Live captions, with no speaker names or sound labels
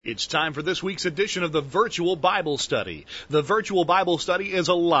It's time for this week's edition of the Virtual Bible Study. The Virtual Bible Study is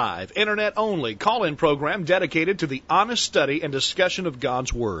a live, internet-only call-in program dedicated to the honest study and discussion of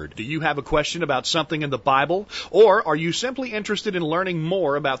God's Word. Do you have a question about something in the Bible? Or are you simply interested in learning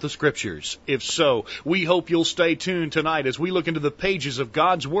more about the Scriptures? If so, we hope you'll stay tuned tonight as we look into the pages of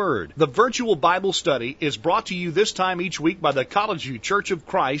God's Word. The Virtual Bible Study is brought to you this time each week by the College View Church of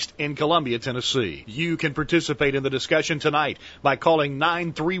Christ in Columbia, Tennessee. You can participate in the discussion tonight by calling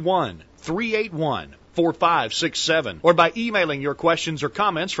 931-381-4567 or by emailing your questions or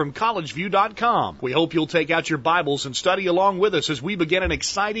comments from collegeview.com. We hope you'll take out your Bibles and study along with us as we begin an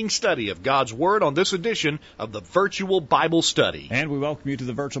exciting study of God's Word on this edition of the Virtual Bible Study. And we welcome you to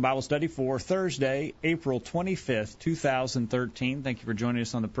the Virtual Bible Study for Thursday, April 25th, 2013. Thank you for joining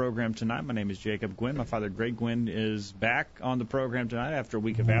us on the program tonight. My name is Jacob Gwynn. My father, Greg Gwynn, is back on the program tonight after a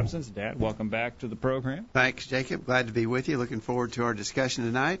week of absence. Dad, welcome back to the program. Thanks, Jacob. Glad to be with you. Looking forward to our discussion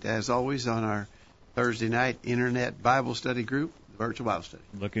tonight, as always, on our Thursday night Internet Bible Study group, Virtual Bible Study.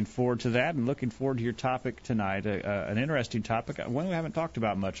 Looking forward to that and looking forward to your topic tonight, an interesting topic, one we haven't talked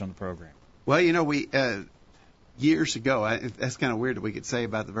about much on the program. Well, you know, we years ago, that's kind of weird that we could say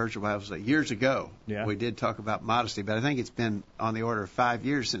about the Virtual Bible Study. Years ago, we did talk about modesty, but I think it's been on the order of 5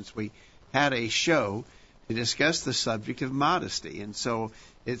 years since we had a show to discuss the subject of modesty. And so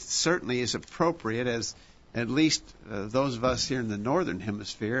it certainly is appropriate, as at least those of us here in the northern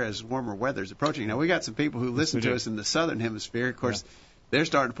hemisphere, as warmer weather is approaching. Now, we got some people who listen to us in the southern hemisphere. Of course, they're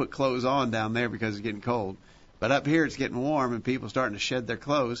starting to put clothes on down there because it's getting cold. But up here, it's getting warm, and people are starting to shed their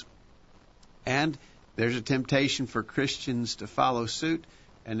clothes. And there's a temptation for Christians to follow suit,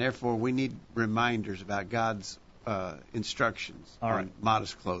 and therefore we need reminders about God's instructions on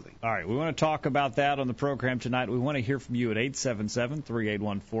modest clothing. All right, we want to talk about that on the program tonight. We want to hear from you at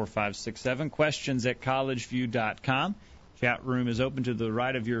 877-381-4567, questions at collegeview.com. Chat room is open to the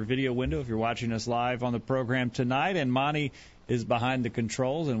right of your video window if you're watching us live on the program tonight. And Monty is behind the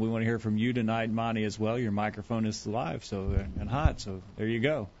controls, and we want to hear from you tonight, Monty, as well. Your microphone is live and hot, so there you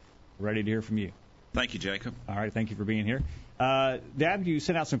go. Ready to hear from you. Thank you, Jacob. All right, thank you for being here. Dad, you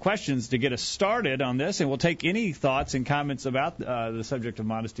sent out some questions to get us started on this, and we'll take any thoughts and comments about the subject of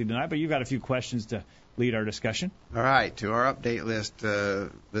modesty tonight, but you've got a few questions to lead our discussion. All right, to our update list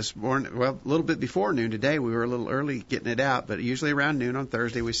this morning, well, a little bit before noon today. We were a little early getting it out, but usually around noon on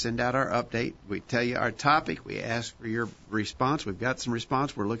Thursday we send out our update. We tell you our topic. We ask for your response. We've got some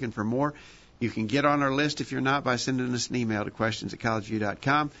response. We're looking for more. You can get on our list if you're not by sending us an email to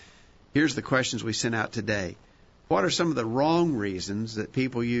questions@collegeview.com. Here's the questions we sent out today. What are some of the wrong reasons that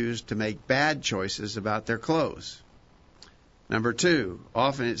people use to make bad choices about their clothes? Number 2,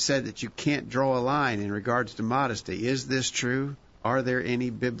 often it's said that you can't draw a line in regards to modesty. Is this true? Are there any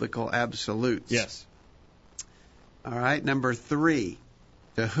biblical absolutes? Yes. All right. Number 3,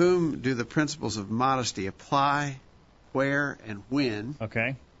 to whom do the principles of modesty apply, where, and when?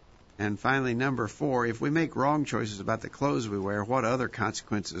 Okay. And finally, number 4, if we make wrong choices about the clothes we wear, what other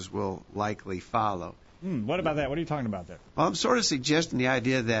consequences will likely follow? What about that? What are you talking about there? Well, I'm sort of suggesting the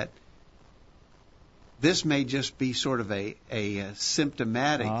idea that this may just be sort of a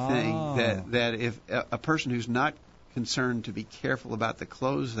symptomatic thing, that if a person who's not concerned to be careful about the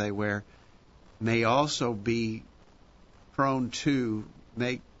clothes they wear may also be prone to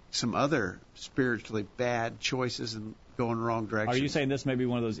make some other spiritually bad choices and go in the wrong direction. Are you saying this may be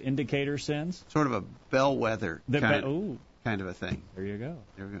one of those indicator sins? Sort of a bellwether kind of a thing. There you go.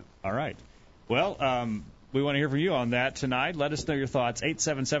 There we go. All right. Well, we want to hear from you on that tonight. Let us know your thoughts.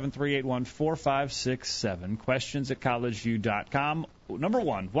 877-381-4567. Questions at collegeview.com. Number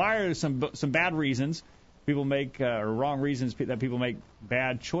 1, why are some bad reasons people make, or wrong reasons that people make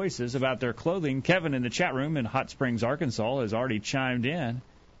bad choices about their clothing? Kevin in the chat room in Hot Springs, Arkansas, has already chimed in.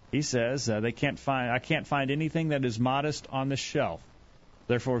 He says I can't find anything that is modest on the shelf.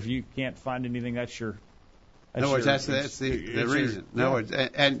 Therefore, if you can't find anything, that's the reason.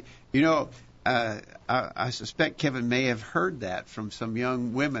 And you know, I suspect Kevin may have heard that from some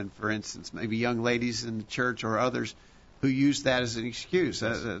young women, for instance, maybe young ladies in the church or others who use that as an excuse.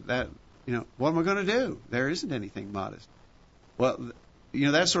 That what am I going to do? There isn't anything modest. Well,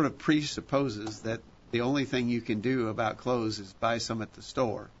 that sort of presupposes that the only thing you can do about clothes is buy some at the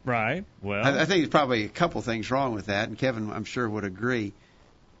store. Right. Well, I think there's probably a couple things wrong with that, and Kevin, I'm sure, would agree.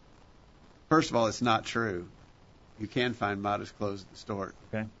 First of all, it's not true. You can find modest clothes at the store.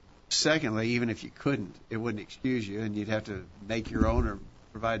 Okay. Secondly, even if you couldn't, it wouldn't excuse you, and you'd have to make your own or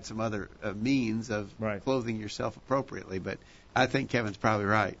provide some other means of clothing yourself appropriately. But I think Kevin's probably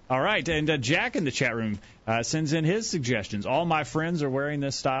right. All right, and Jack in the chat room sends in his suggestions. All my friends are wearing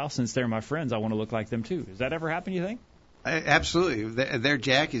this style. Since they're my friends, I want to look like them too. Does that ever happen, you think? Absolutely. There,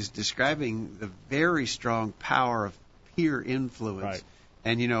 Jack is describing the very strong power of peer influence. Right.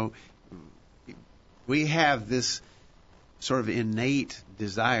 And, we have this sort of innate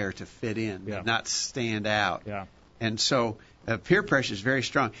desire to fit in, not stand out. Yeah. And so peer pressure is very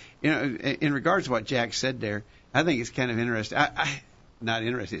strong. In regards to what Jack said there, I think it's kind of interesting. Not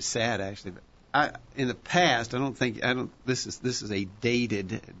interesting, it's sad, actually. But in the past, this is a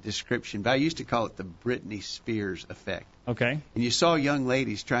dated description, but I used to call it the Britney Spears effect. Okay. And you saw young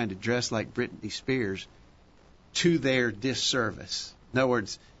ladies trying to dress like Britney Spears to their disservice. In other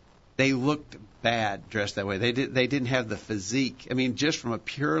words, they looked bad dressed that way. They didn't have the physique. I mean, just from a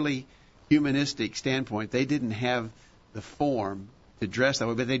purely humanistic standpoint, they didn't have the form to dress that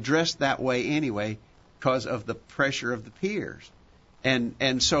way, but they dressed that way anyway because of the pressure of the peers.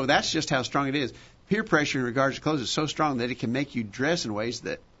 And so that's just how strong it is. Peer pressure in regards to clothes is so strong that it can make you dress in ways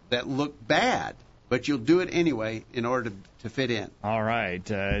that look bad, but you'll do it anyway in order to fit in. All right.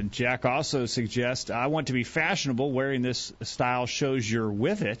 Jack also suggests, I want to be fashionable. Wearing this style shows you're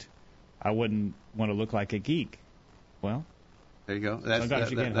with it. I wouldn't want to look like a geek. Well, there you go.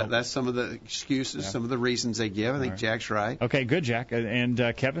 That's some of the excuses, some of the reasons they give. I think Jack's right. Okay, good, Jack. And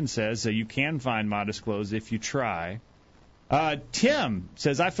Kevin says you can find modest clothes if you try. Tim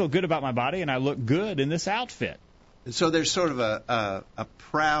says, I feel good about my body and I look good in this outfit. And so there's sort of a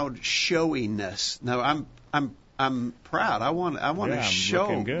proud showiness. No, I'm proud. I want to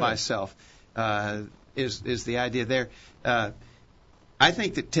show myself. Is the idea there? I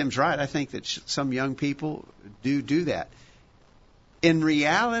think that Tim's right. I think that some young people do that. In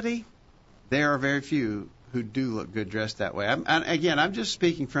reality, there are very few who do look good dressed that way. I'm just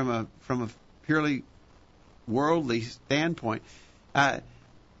speaking from a purely worldly standpoint. I've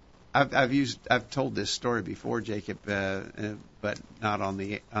told this story before, Jacob, but not on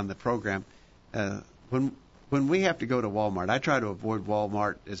the program. When we have to go to Walmart, I try to avoid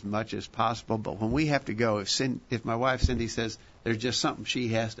Walmart as much as possible. But when we have to go, if my wife Cindy says there's just something she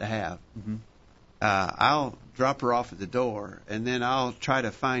has to have, I'll drop her off at the door, and then I'll try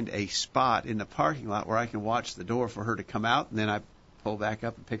to find a spot in the parking lot where I can watch the door for her to come out, and then I pull back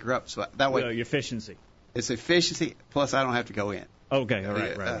up and pick her up. So that way, efficiency. It's efficiency, plus I don't have to go in. Okay, all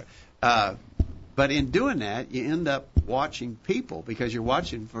right. But in doing that, you end up watching people because you're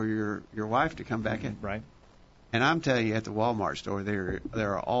watching for your wife to come back in. Right. And I'm telling you, at the Walmart store, there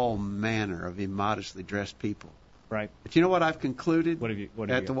are all manner of immodestly dressed people. Right. But you know what I've concluded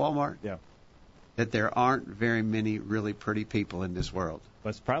at the Walmart? Yeah. That there aren't very many really pretty people in this world.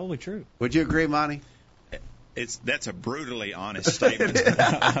 That's probably true. Would you agree, Monty? That's a brutally honest statement.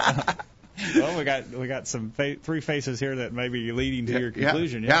 Well, we got some three faces here that may be leading to your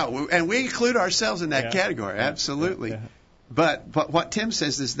conclusion. Yeah, and we include ourselves in that category. Absolutely. Yeah. But what Tim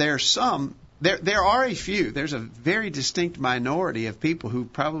says is there are a few. There's a very distinct minority of people who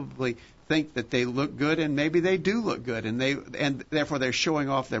probably think that they look good, and maybe they do look good, and therefore they're showing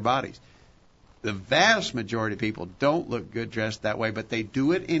off their bodies. The vast majority of people don't look good dressed that way, but they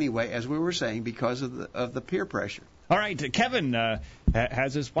do it anyway, as we were saying, because of the peer pressure. All right, Kevin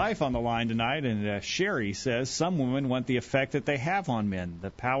has his wife on the line tonight, and Sherry says some women want the effect that they have on men,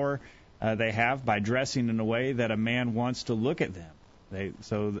 the power they have by dressing in a way that a man wants to look at them.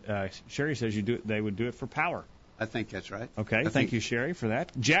 Sherry says they would do it for power. I think that's right. Okay, thank you, Sherry, for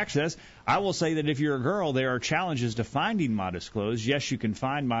that. Jack says, I will say that if you're a girl, there are challenges to finding modest clothes. Yes, you can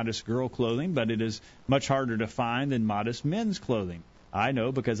find modest girl clothing, but it is much harder to find than modest men's clothing. I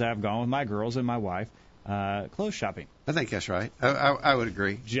know because I've gone with my girls and my wife clothes shopping. I think that's right. I would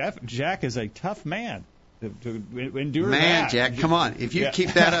agree. Jack is a tough man to endure that. Man, Jack, come on. If you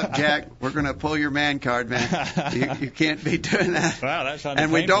keep that up, Jack, we're going to pull your man card, man. You can't be doing that. Wow, that's and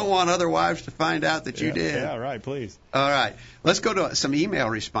painful. We don't want other wives to find out that you did. Yeah, right, please. All right. Let's go to some email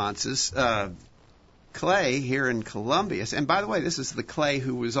responses. Clay here in Columbia. And by the way, this is the Clay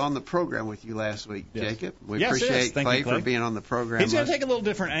who was on the program with you last week, Jacob. We appreciate Clay for being on the program. He's going to take a little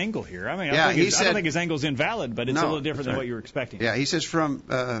different angle here. I mean, I don't think his angle's invalid, but it's a little different than what you were expecting. Yeah, he says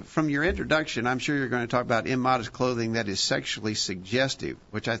from your introduction, I'm sure you're going to talk about immodest clothing that is sexually suggestive,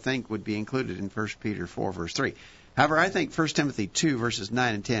 which I think would be included in 1 Peter 4, verse 3. However, I think 1 Timothy 2, verses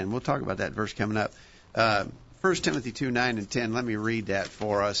 9 and 10, we'll talk about that verse coming up. 1 Timothy 2, 9 and 10, let me read that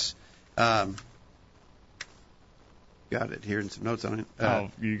for us. Got it here in some notes on it.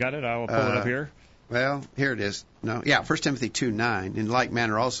 You got it? I'll pull it up here. Well, here it is. 1 Timothy 2:9. In like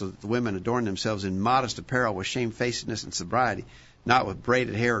manner also the women adorn themselves in modest apparel with shamefacedness and sobriety, not with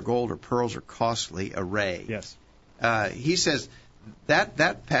braided hair or gold or pearls or costly array. Yes. He says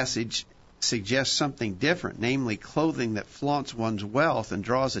that passage suggests something different, namely clothing that flaunts one's wealth and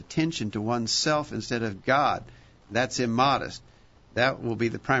draws attention to oneself instead of God. that's immodest. That will be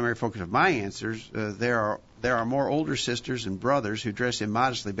the primary focus of my answers. There are more older sisters and brothers who dress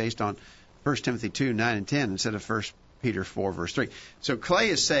immodestly based on 1 Timothy 2, 9 and 10 instead of 1 Peter 4, verse 3. So Clay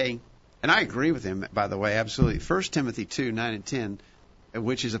is saying, and I agree with him, by the way, absolutely, 1 Timothy 2, 9 and 10,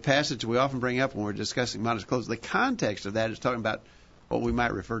 which is a passage we often bring up when we're discussing modest clothes. The context of that is talking about what we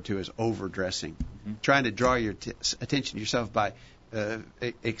might refer to as overdressing, trying to draw your attention to yourself by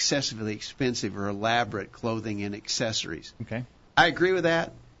excessively expensive or elaborate clothing and accessories. Okay. I agree with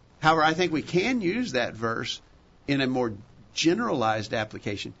that. However, I think we can use that verse in a more generalized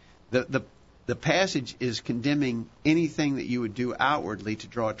application. The passage is condemning anything that you would do outwardly to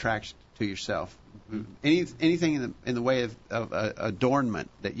draw attraction to yourself. Anything in the way of adornment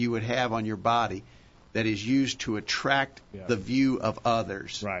that you would have on your body that is used to attract the view of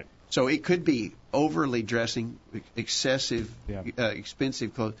others. Right. So it could be overly dressing, excessive,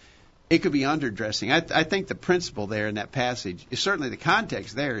 expensive clothes. It could be underdressing. I think the principle there in that passage is certainly the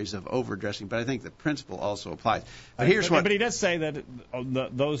context there is of overdressing, but I think the principle also applies. But he does say that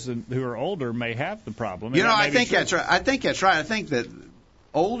those who are older may have the problem. I think that's right. I think that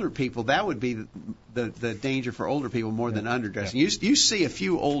older people, that would be the danger for older people more than underdressing. Yeah. You see a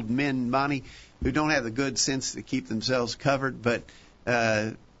few old men, Monty, who don't have the good sense to keep themselves covered, but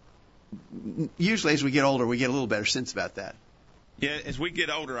usually as we get older, we get a little better sense about that. Yeah, as we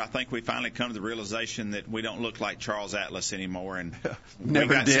get older, I think we finally come to the realization that we don't look like Charles Atlas anymore, and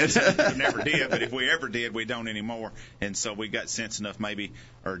never did. Never did, but if we ever did, we don't anymore. And so we got sense enough, maybe,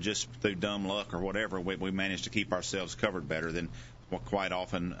 or just through dumb luck or whatever, we managed to keep ourselves covered better than what quite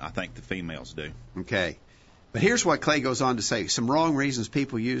often I think the females do. Okay. But here's what Clay goes on to say. Some wrong reasons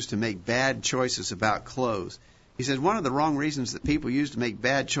people use to make bad choices about clothes. He says one of the wrong reasons that people use to make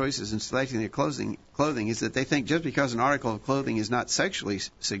bad choices in selecting their clothing is that they think just because an article of clothing is not sexually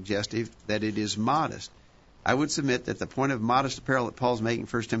suggestive that it is modest. I would submit that the point of modest apparel that Paul's making,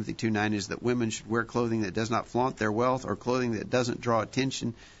 1 Timothy 2:9, is that women should wear clothing that does not flaunt their wealth or clothing that doesn't draw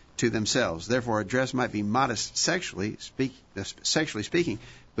attention to themselves. Therefore, a dress might be modest sexually speaking,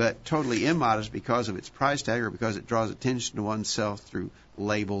 but totally immodest because of its price tag or because it draws attention to oneself through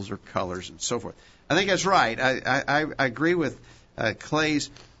labels or colors and so forth. I think that's right. I agree with Clay's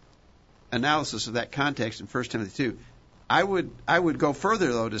analysis of that context in 1 Timothy 2. I would go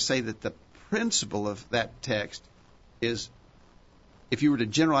further, though, to say that the principle of that text is, if you were to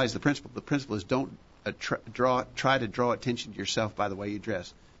generalize the principle is don't try to draw attention to yourself by the way you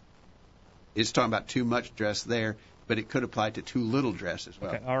dress. It's talking about too much dress there, but it could apply to too little dress as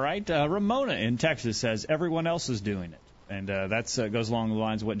well. Okay. All right. Ramona in Texas says everyone else is doing it. And that goes along the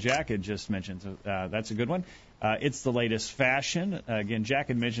lines of what Jack had just mentioned. So, that's a good one. It's the latest fashion. Again, Jack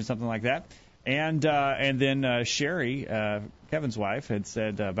had mentioned something like that. And then Sherry, Kevin's wife, had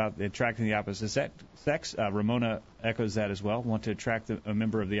said about attracting the opposite sex. Ramona echoes that as well. Want to attract a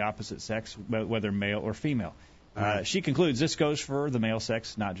member of the opposite sex, whether male or female. She concludes this goes for the male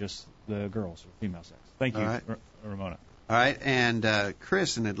sex, not just the girls or female sex. Thank you, Ramona. All right. And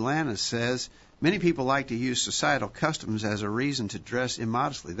Chris in Atlanta says, many people like to use societal customs as a reason to dress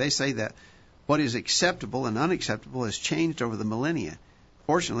immodestly. They say that what is acceptable and unacceptable has changed over the millennia.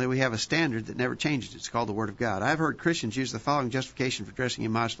 Fortunately, we have a standard that never changes. It's called the Word of God. I've heard Christians use the following justification for dressing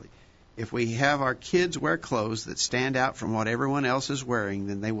immodestly. If we have our kids wear clothes that stand out from what everyone else is wearing,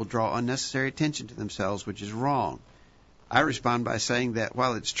 then they will draw unnecessary attention to themselves, which is wrong. I respond by saying that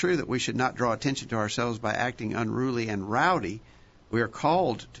while it's true that we should not draw attention to ourselves by acting unruly and rowdy, we are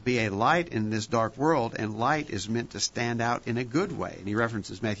called to be a light in this dark world, and light is meant to stand out in a good way. And he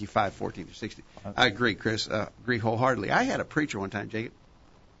references Matthew 5:14-16. I agree, Chris. Agree wholeheartedly. I had a preacher one time, Jacob.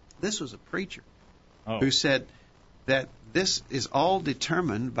 This was a preacher who said that this is all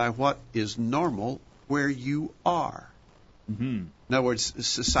determined by what is normal where you are. Mm-hmm. In other words,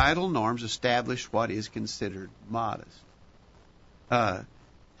 societal norms establish what is considered modest.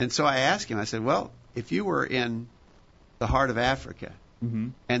 And so I asked him, I said, well, if you were in the heart of Africa,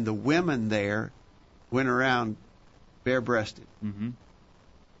 and the women there went around bare-breasted,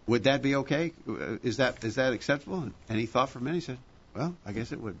 would that be okay? Is that acceptable? And he thought for a minute. He said, well, I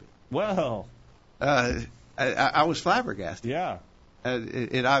guess it would be. Well, I was flabbergasted. Yeah.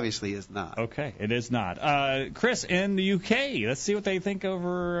 It obviously is not. Okay, it is not. Chris in the UK, let's see what they think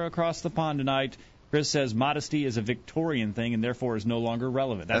over across the pond tonight. Chris says modesty is a Victorian thing and therefore is no longer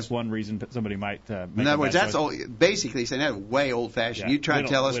relevant. That's one reason somebody might make in other words, that's basically saying that's way old-fashioned. Yeah, you try to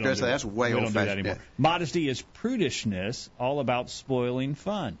tell us dress like that's way old-fashioned. Don't do that anymore. Yeah. Modesty is prudishness, all about spoiling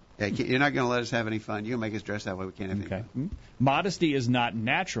fun. Yeah, you're not going to let us have any fun. You're going to make us dress that way. We can't have any fun. Modesty is not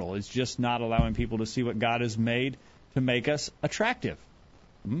natural. It's just not allowing people to see what God has made to make us attractive.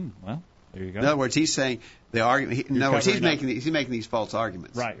 Well, There you go. In other words, he's saying the argument. In other words, he's making these false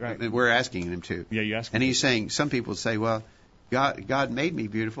arguments. Right. We're asking him to. Yeah, you ask him. And he's saying some people say, well, God made me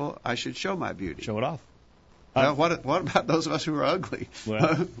beautiful. I should show my beauty. Show it off. Well, what about those of us who are ugly?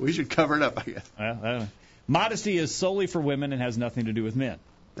 Well, we should cover it up, I guess. Well, modesty is solely for women and has nothing to do with men.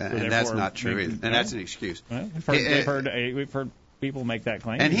 And that's not true either. And that's an excuse. Well, we've heard people make that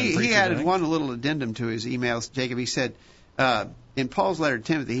claim. And he added one little addendum to his emails, Jacob. He said, in Paul's letter to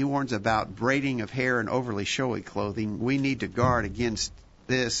Timothy, he warns about braiding of hair and overly showy clothing. We need to guard against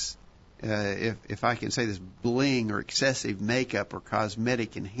this, if I can say this, bling or excessive makeup or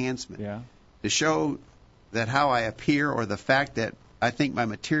cosmetic enhancement. Yeah. To show that how I appear or the fact that I think my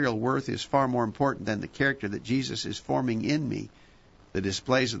material worth is far more important than the character that Jesus is forming in me, the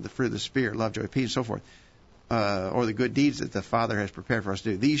displays of the fruit of the Spirit, love, joy, peace, and so forth, or the good deeds that the Father has prepared for us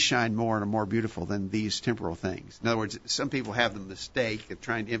to do. These shine more and are more beautiful than these temporal things. In other words, some people have the mistake of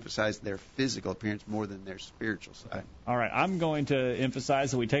trying to emphasize their physical appearance more than their spiritual side. Okay. All right, I'm going to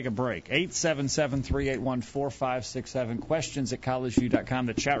emphasize that we take a break. 877-381-4567, questions at collegeview.com.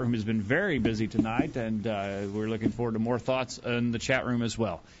 The chat room has been very busy tonight, and we're looking forward to more thoughts in the chat room as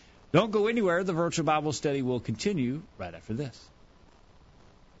well. Don't go anywhere. The virtual Bible study will continue right after this.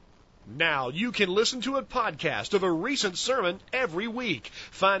 Now you can listen to a podcast of a recent sermon every week.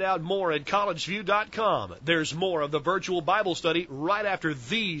 Find out more at collegeview.com. There's more of the virtual Bible study right after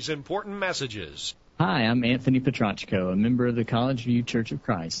these important messages. Hi, I'm Anthony Petrachko, a member of the College View Church of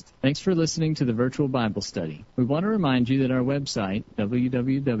Christ. Thanks for listening to the virtual Bible study. We want to remind you that our website,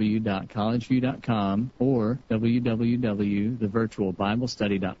 www.collegeview.com or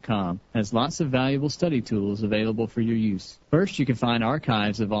www.thevirtualbiblestudy.com, has lots of valuable study tools available for your use. First, you can find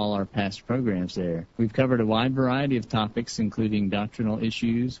archives of all our past programs there. We've covered a wide variety of topics, including doctrinal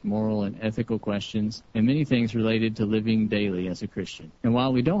issues, moral and ethical questions, and many things related to living daily as a Christian. And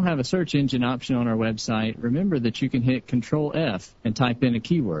while we don't have a search engine option on our website, remember that you can hit Control F and type in a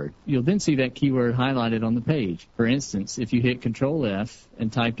keyword. You'll then see that keyword highlighted on the page. For instance, if you hit Control F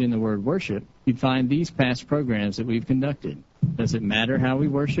and typed in the word worship, you'd find these past programs that we've conducted. Does it matter how we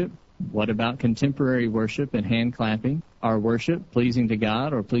worship? What about contemporary worship and hand clapping? Our worship pleasing to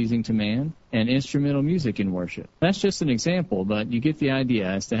God or pleasing to man? And instrumental music in worship. That's just an example, but you get the idea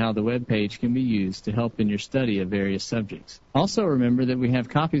as to how the web page can be used to help in your study of various subjects. Also remember that we have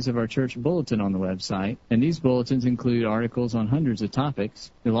copies of our church bulletin on the website, and these bulletins include articles on hundreds of topics.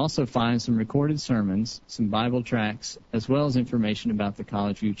 You'll also find some recorded sermons, some Bible tracts, as well as information about the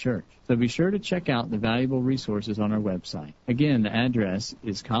College View Church. So be sure to check out the valuable resources on our website. Again, the address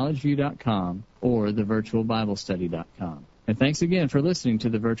is collegeview.com or thevirtualbiblestudy.com. And thanks again for listening to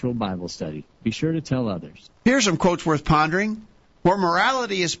the Virtual Bible Study. Be sure to tell others. Here's some quotes worth pondering. Where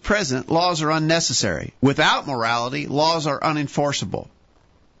morality is present, laws are unnecessary. Without morality, laws are unenforceable.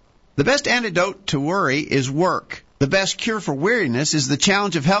 The best antidote to worry is work. The best cure for weariness is the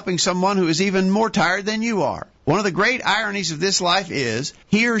challenge of helping someone who is even more tired than you are. One of the great ironies of this life is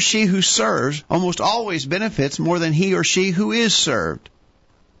he or she who serves almost always benefits more than he or she who is served.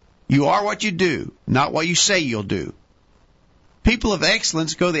 You are what you do, not what you say you'll do. People of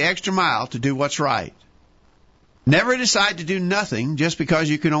excellence go the extra mile to do what's right. Never decide to do nothing just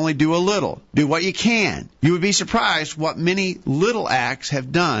because you can only do a little. Do what you can. You would be surprised what many little acts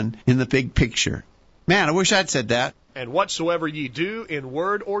have done in the big picture. Man, I wish I'd said that. And whatsoever ye do in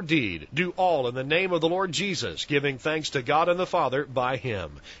word or deed, do all in the name of the Lord Jesus, giving thanks to God and the Father by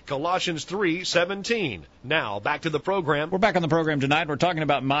Him. Colossians 3:17. Now, back to the program. We're back on the program tonight. We're talking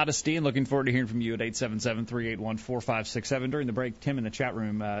about modesty and looking forward to hearing from you at 877-381-4567. During the break, Tim in the chat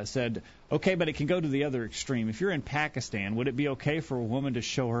room said, okay, but it can go to the other extreme. If you're in Pakistan, would it be okay for a woman to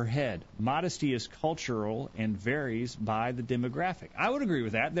show her head? Modesty is cultural and varies by the demographic. I would agree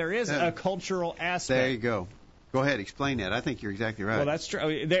with that. There is a cultural aspect. There you go. Go ahead, explain that. I think you're exactly right. Well, that's true.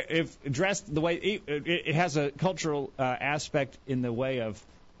 If dressed the way it has a cultural aspect in the way of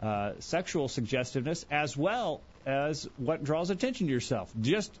sexual suggestiveness, as well as what draws attention to yourself.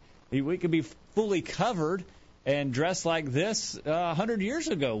 We could be fully covered and dressed like this 100 years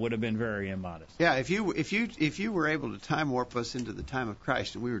ago would have been very immodest. Yeah, if you were able to time warp us into the time of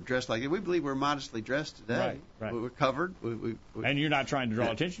Christ and we were dressed like it, we believe we're modestly dressed today. Right. We're covered. And you're not trying to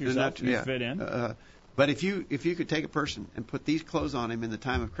draw attention to yourself. You fit in. But if you could take a person and put these clothes on him in the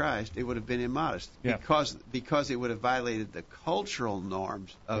time of Christ, it would have been immodest because it would have violated the cultural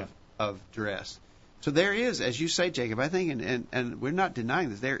norms of dress. So there is, as you say, Jacob, I think, and we're not denying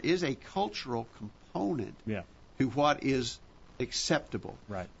this, there is a cultural component to what is acceptable.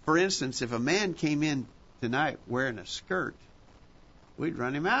 Right. For instance, if a man came in tonight wearing a skirt, we'd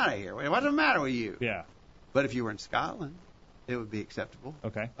run him out of here. What's the matter with you? Yeah. But if you were in Scotland, it would be acceptable.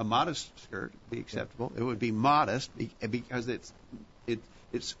 Okay. A modest skirt would be acceptable. It would be modest because it's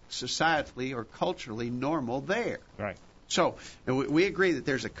societally or culturally normal there. Right. So we agree that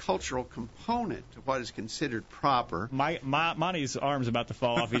there's a cultural component to what is considered proper. Monty's arm's about to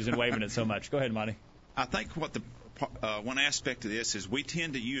fall off. He's been waving it so much. Go ahead, Monty. I think what the one aspect of this is we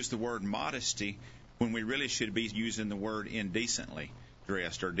tend to use the word modesty when we really should be using the word indecently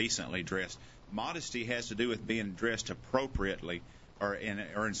dressed or decently dressed. Modesty has to do with being dressed appropriately or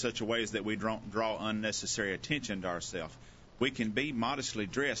in such a way as that we don't draw unnecessary attention to ourselves. We can be modestly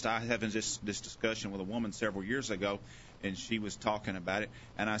dressed. I had this discussion with a woman several years ago, and she was talking about it,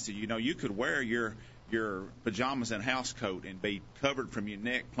 and I said, you could wear your pajamas and house coat and be covered from your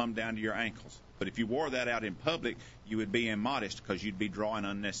neck plumb down to your ankles. But if you wore that out in public, you would be immodest because you'd be drawing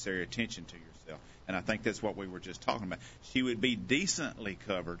unnecessary attention to yourself. And I think that's what we were just talking about. She would be decently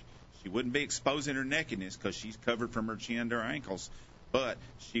covered. She wouldn't be exposing her nakedness because she's covered from her chin to her ankles, but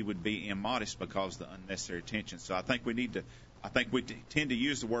she would be immodest because of the unnecessary attention. So I think we tend to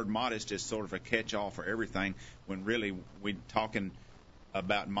use the word modest as sort of a catch-all for everything when really we're talking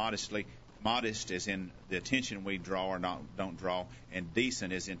about modestly. Modest is in the attention we draw or don't draw, and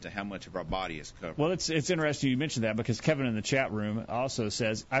decent is into how much of our body is covered. Well, it's interesting you mentioned that because Kevin in the chat room also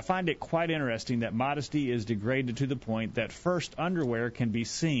says, I find it quite interesting that modesty is degraded to the point that first underwear can be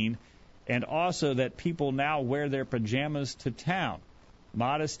seen, and also that people now wear their pajamas to town.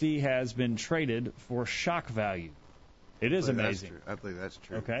 Modesty has been traded for shock value. It is amazing. I believe that's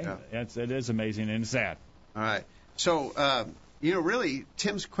true. Okay, yeah. It is amazing and sad. All right. So, really,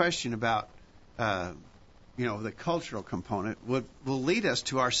 Tim's question about, the cultural component will lead us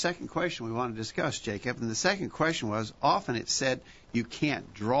to our second question we want to discuss, Jacob. And the second question was, often it's said you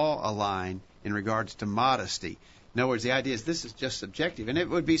can't draw a line in regards to modesty. In other words, the idea is this is just subjective. And it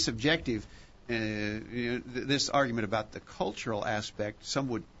would be subjective, this argument about the cultural aspect, some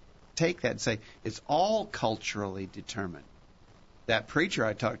would take that and say it's all culturally determined. That preacher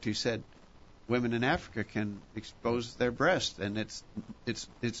I talked to said women in Africa can expose their breasts, and it's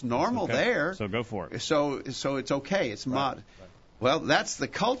normal there. So go for it. So it's okay. It's right. Well, that's the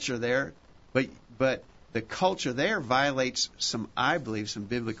culture there, but the culture there violates I believe some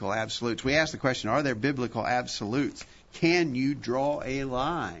biblical absolutes. We asked the question: are there biblical absolutes? Can you draw a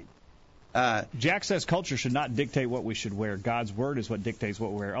line? Jack says culture should not dictate what we should wear. God's word is what dictates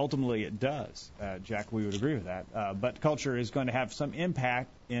what we wear. Ultimately, it does. Jack, we would agree with that. But culture is going to have some impact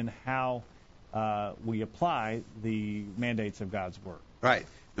in how we apply the mandates of God's word. Right.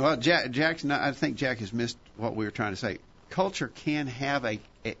 Well, I think Jack has missed what we were trying to say. Culture can have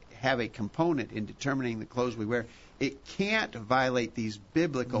a component in determining the clothes we wear. It can't violate these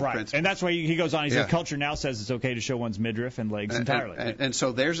biblical principles. And that's why he goes on. He says culture now says it's okay to show one's midriff and legs entirely. And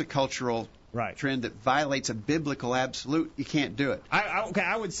so there's a cultural trend that violates a biblical absolute. You can't do it.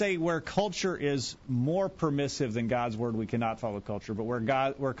 I would say where culture is more permissive than God's word, we cannot follow culture. But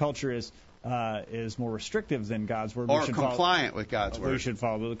where culture is more restrictive than God's word, or compliant with God's word, we should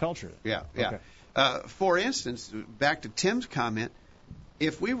follow the culture. Yeah. Okay. For instance, back to Tim's comment,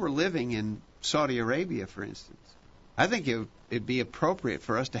 if we were living in Saudi Arabia, for instance, I think it'd be appropriate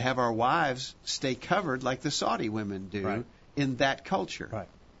for us to have our wives stay covered like the Saudi women do in that culture. Right.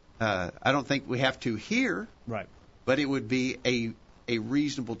 I don't think we have to here, but it would be a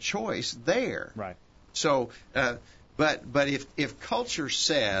reasonable choice there. Right. So, but if culture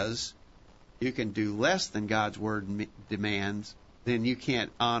says you can do less than God's word demands, then you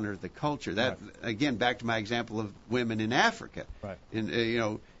can't honor the culture. That again, back to my example of women in Africa. Right.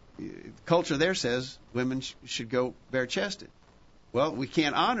 And culture there says women should go bare-chested. Well, we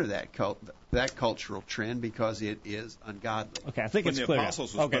can't honor that cultural trend because it is ungodly. Okay, I think when it's the clear.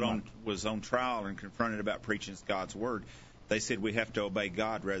 apostles was on trial and confronted about preaching God's word, they said we have to obey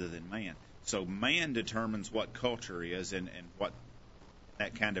God rather than man. So man determines what culture is and what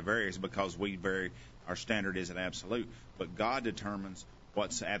that kind of varies because our standard is an absolute. But God determines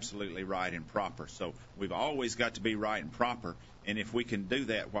what's absolutely right and proper. So we've always got to be right and proper. And if we can do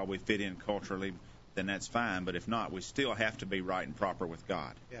that while we fit in culturally, then that's fine. But if not, we still have to be right and proper with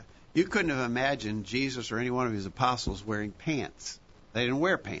God. Yeah. You couldn't have imagined Jesus or any one of his apostles wearing pants. They didn't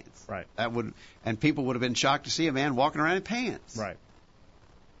wear pants. Right. And people would have been shocked to see a man walking around in pants. Right.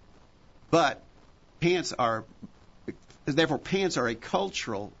 But pants are a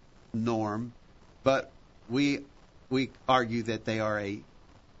cultural norm, but we argue that they are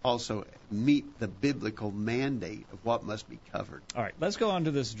also meet the biblical mandate of what must be covered. All right, let's go on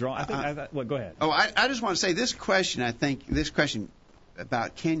to this drawing. Go ahead. I just want to say this question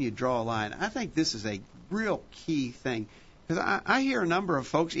about can you draw a line, I think this is a real key thing. Because I hear a number of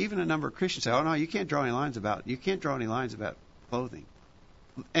folks, even a number of Christians say, oh, no, you can't draw any lines about clothing.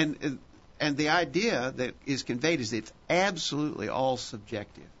 And the idea that is conveyed is it's absolutely all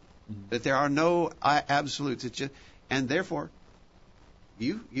subjective, that there are no absolutes. It's just, and therefore,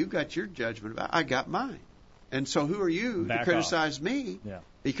 you got your judgment about. I got mine, and so who are you to criticize me? Yeah.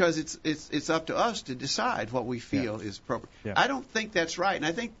 Because it's up to us to decide what we feel is appropriate. Yeah. I don't think that's right, and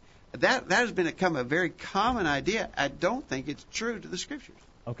I think that has become a very common idea. I don't think it's true to the Scriptures.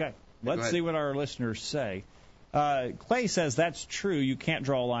 Okay, let's see what our listeners say. Clay says that's true. You can't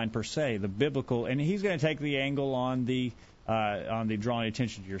draw a line per se. The biblical, and he's going to take the angle on the drawing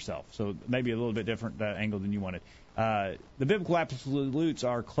attention to yourself. So maybe a little bit different angle than you wanted. The biblical absolutes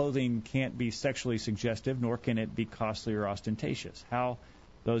are clothing can't be sexually suggestive, nor can it be costly or ostentatious. How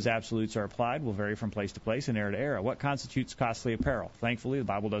those absolutes are applied will vary from place to place and era to era. What constitutes costly apparel? Thankfully, the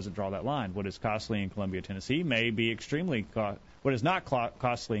Bible doesn't draw that line. What is costly in Columbia, Tennessee, may be extremely what is not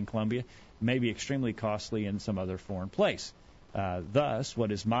costly in Columbia may be extremely costly in some other foreign place. Thus,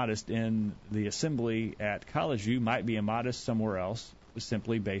 what is modest in the assembly at College View might be immodest somewhere else,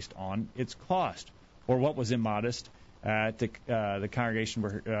 simply based on its cost. Or what was immodest at the congregation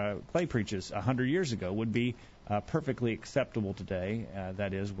where Clay preaches 100 years ago would be perfectly acceptable today,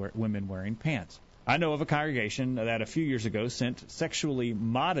 that is, women wearing pants. I know of a congregation that a few years ago sent sexually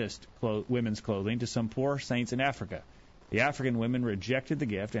modest women's clothing to some poor saints in Africa. The African women rejected the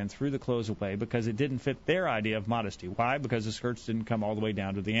gift and threw the clothes away because it didn't fit their idea of modesty. Why? Because the skirts didn't come all the way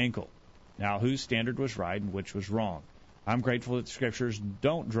down to the ankle. Now, whose standard was right and which was wrong? I'm grateful that the Scriptures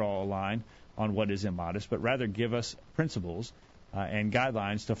don't draw a line on what is immodest, but rather give us principles and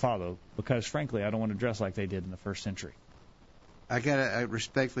guidelines to follow, because, frankly, I don't want to dress like they did in the first century. I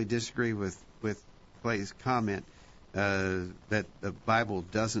respectfully disagree with Clay's comment that the Bible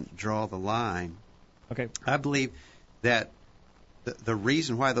doesn't draw the line. Okay. I believe that the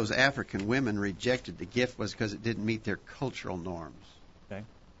reason why those African women rejected the gift was because it didn't meet their cultural norms. Okay.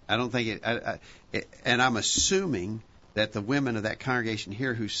 I don't think and I'm assuming that the women of that congregation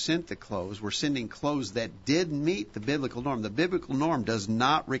here who sent the clothes were sending clothes that did meet the biblical norm. The biblical norm does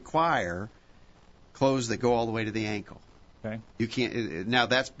not require clothes that go all the way to the ankle. Okay. You can't. Now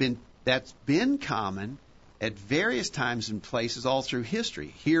that's been common at various times and places all through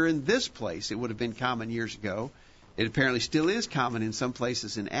history. Here in this place, it would have been common years ago. It apparently still is common in some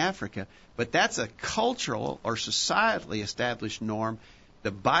places in Africa, but that's a cultural or societally established norm.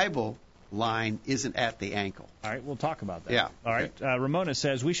 The Bible line isn't at the ankle. All right, we'll talk about that. Yeah. All right. Ramona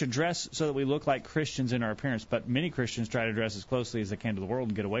says we should dress so that we look like Christians in our appearance, but many Christians try to dress as closely as they can to the world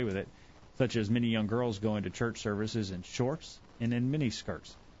and get away with it, such as many young girls go into church services in shorts and in mini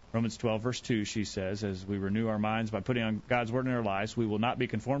skirts. Romans 12, verse 2, she says, as we renew our minds by putting on God's word in our lives, we will not be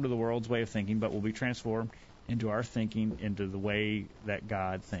conformed to the world's way of thinking, but will be transformed into our thinking, into the way that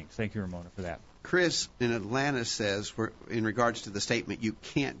God thinks. Thank you, Ramona, for that. Chris in Atlanta says, in regards to the statement, you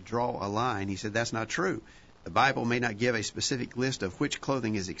can't draw a line, he said that's not true. The Bible may not give a specific list of which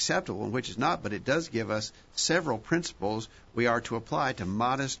clothing is acceptable and which is not, but it does give us several principles we are to apply to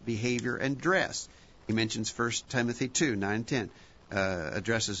modest behavior and dress. He mentions 1 Timothy 2, 9 and 10,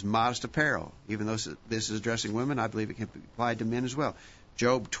 addresses modest apparel. Even though this is addressing women, I believe it can be applied to men as well.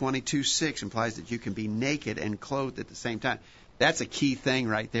 Job 22:6 implies that you can be naked and clothed at the same time. That's a key thing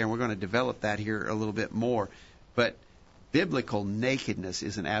right there, and we're going to develop that here a little bit more. But biblical nakedness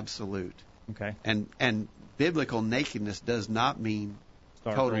is an absolute. Okay. And biblical nakedness does not mean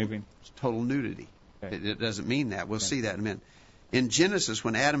total nudity. Okay. It doesn't mean that. We'll see that in a minute. In Genesis,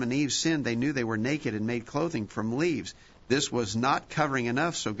 when Adam and Eve sinned, they knew they were naked and made clothing from leaves. This was not covering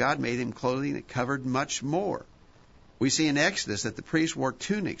enough, so God made them clothing that covered much more. We see in Exodus that the priests wore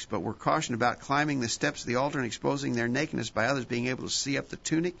tunics, but were cautioned about climbing the steps of the altar and exposing their nakedness by others being able to see up the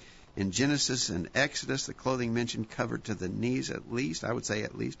tunic. In Genesis and Exodus, the clothing mentioned covered to the knees at least. I would say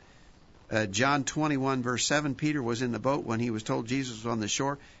at least. John 21, verse 7, Peter was in the boat when he was told Jesus was on the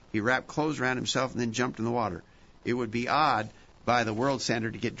shore. He wrapped clothes around himself and then jumped in the water. It would be odd by the world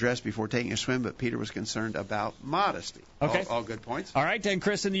standard to get dressed before taking a swim, but Peter was concerned about modesty. Okay. All good points. All right, and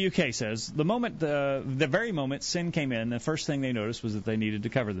Chris in the UK says, the very moment sin came in, the first thing they noticed was that they needed to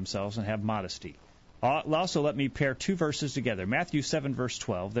cover themselves and have modesty. Also, let me pair two verses together. Matthew 7, verse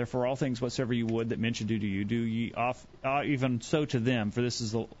 12, therefore all things whatsoever you would that men should do to you, do ye even so to them, for this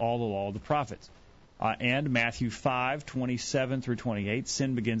is all the law of the prophets. And Matthew 5, 27 through 28,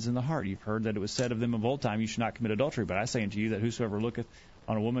 sin begins in the heart. You've heard that it was said of them of old time, you should not commit adultery. But I say unto you that whosoever looketh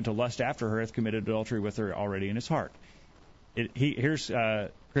on a woman to lust after her hath committed adultery with her already in his heart. Here's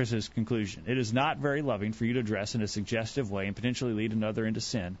Chris's conclusion. It is not very loving for you to dress in a suggestive way and potentially lead another into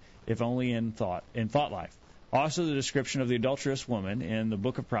sin, if only in thought life. Also, the description of the adulterous woman in the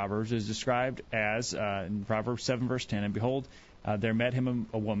book of Proverbs is described as, in Proverbs 7, verse 10, and behold, there met him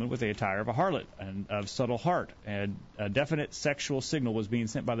a woman with the attire of a harlot and of subtle heart. And a definite sexual signal was being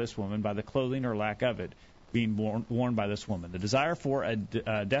sent by this woman by the clothing or lack of it being worn by this woman. The desire for a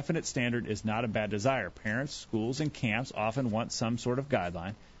definite standard is not a bad desire. Parents, schools, and camps often want some sort of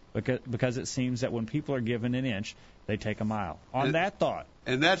guideline because it seems that when people are given an inch, they take a mile. On that thought.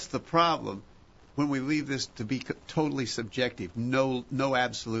 And that's the problem when we leave this to be totally subjective. No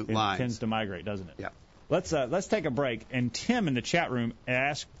absolute lines. It tends to migrate, doesn't it? Yeah. Let's take a break, and Tim in the chat room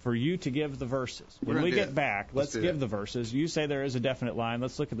asked for you to give the verses. When we get back, let's give the verses. You say there is a definite line.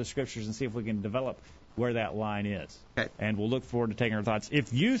 Let's look at the scriptures and see if we can develop where that line is. Okay. And we'll look forward to taking our thoughts.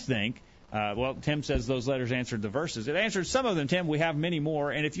 If you think, Tim says those letters answered the verses. It answered some of them, Tim. We have many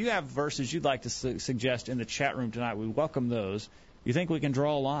more. And if you have verses you'd like to suggest in the chat room tonight, we welcome those. You think we can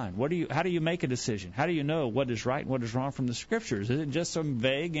draw a line? How do you make a decision? How do you know what is right and what is wrong from the scriptures? Is it just some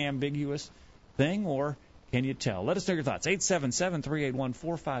vague, ambiguous thing, or can you tell? Let us know your thoughts.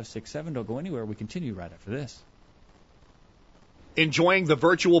 877-381-4567. Don't go anywhere. We continue right after this. Enjoying the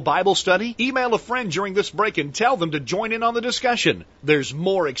virtual Bible study? Email a friend during this break and tell them to join in on the discussion. There's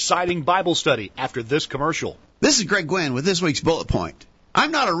more exciting Bible study after this commercial. This is Greg Gwynn with this week's Bullet Point.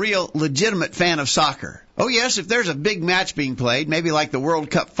 I'm not a real legitimate fan of soccer. Oh, yes, if there's a big match being played, maybe like the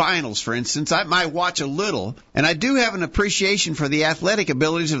World Cup Finals, for instance, I might watch a little, and I do have an appreciation for the athletic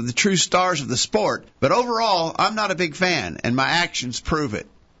abilities of the true stars of the sport, but overall, I'm not a big fan, and my actions prove it.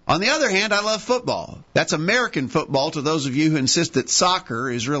 On the other hand, I love football. That's American football to those of you who insist that soccer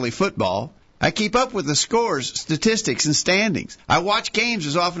is really football. I keep up with the scores, statistics, and standings. I watch games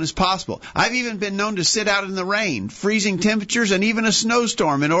as often as possible. I've even been known to sit out in the rain, freezing temperatures, and even a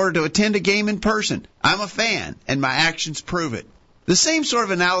snowstorm in order to attend a game in person. I'm a fan, and my actions prove it. The same sort of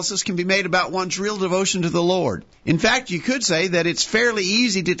analysis can be made about one's real devotion to the Lord. In fact, you could say that it's fairly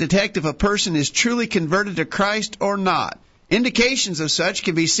easy to detect if a person is truly converted to Christ or not. Indications of such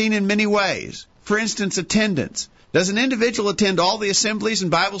can be seen in many ways. For instance, attendance. Does an individual attend all the assemblies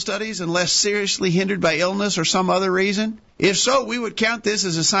and Bible studies unless seriously hindered by illness or some other reason? If so, we would count this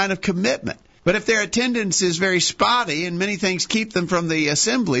as a sign of commitment. But if their attendance is very spotty and many things keep them from the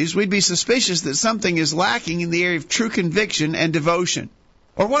assemblies, we'd be suspicious that something is lacking in the area of true conviction and devotion.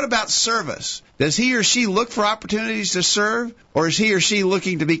 Or what about service? Does he or she look for opportunities to serve? Or is he or she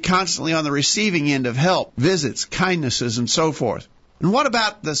looking to be constantly on the receiving end of help, visits, kindnesses, and so forth? And what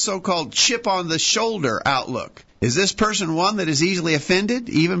about the so-called chip-on-the-shoulder outlook? Is this person one that is easily offended,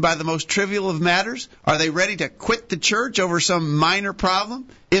 even by the most trivial of matters? Are they ready to quit the church over some minor problem?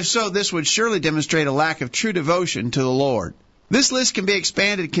 If so, this would surely demonstrate a lack of true devotion to the Lord. This list can be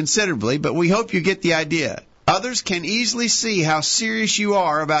expanded considerably, but we hope you get the idea. Others can easily see how serious you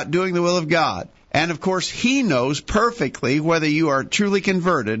are about doing the will of God. And, of course, He knows perfectly whether you are truly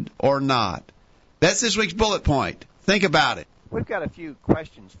converted or not. That's this week's bullet point. Think about it. We've got a few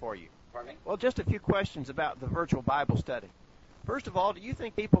questions for you. Pardon me? Well, just a few questions about the virtual Bible study. First of all, do you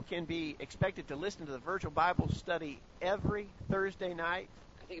think people can be expected to listen to the virtual Bible study every Thursday night?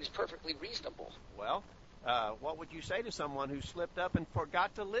 I think it's perfectly reasonable. Well, what would you say to someone who slipped up and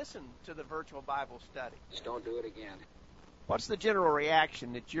forgot to listen to the virtual Bible study? Just don't do it again. What's the general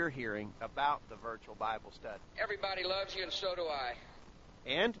reaction that you're hearing about the virtual Bible study? Everybody loves you, and so do I.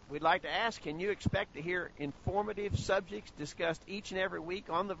 And we'd like to ask, can you expect to hear informative subjects discussed each and every week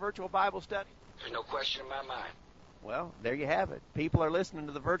on the virtual Bible study? There's no question in my mind. Well, there you have it. People are listening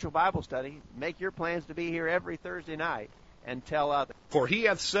to the virtual Bible study. Make your plans to be here every Thursday night and tell others. For he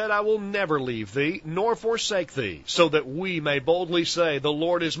hath said, I will never leave thee, nor forsake thee, so that we may boldly say, the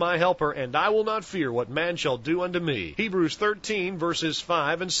Lord is my helper, and I will not fear what man shall do unto me. Hebrews 13, verses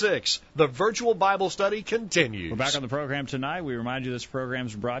 5 and 6. The virtual Bible study continues. We're back on the program tonight. We remind you this program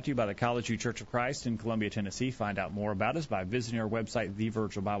is brought to you by the College View Church of Christ in Columbia, Tennessee. Find out more about us by visiting our website,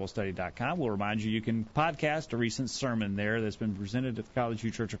 thevirtualbiblestudy.com. We'll remind you can podcast a recent sermon there that's been presented at the College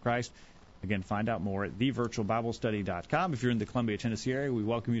View Church of Christ. Again, find out more at thevirtualbiblestudy.com. If you're in the Columbia, Tennessee area, we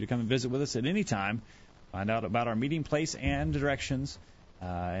welcome you to come and visit with us at any time. Find out about our meeting place and directions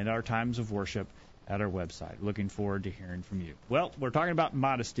and our times of worship at our website. Looking forward to hearing from you. Well, we're talking about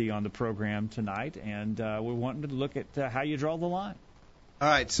modesty on the program tonight, and we're wanting to look at how you draw the line. All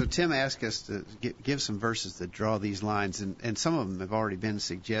right, so Tim asked us to give some verses that draw these lines, and some of them have already been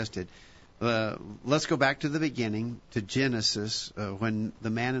suggested. Let's go back to the beginning, to Genesis, when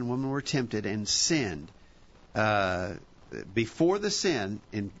the man and woman were tempted and sinned. Before the sin,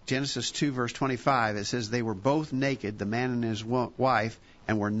 in Genesis 2, verse 25, it says they were both naked, the man and his wife,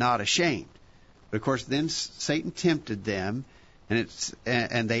 and were not ashamed. But, of course, then Satan tempted them,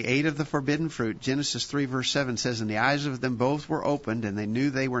 And they ate of the forbidden fruit. Genesis 3 verse 7 says, and the eyes of them both were opened, and they knew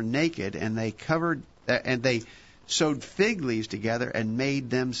they were naked, and they sewed fig leaves together and made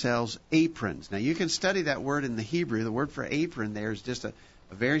themselves aprons. Now you can study that word in the Hebrew. The word for apron there is just a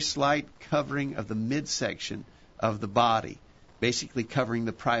very slight covering of the midsection of the body, basically covering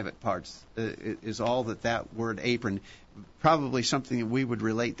the private parts. Is all that word apron. Probably something that we would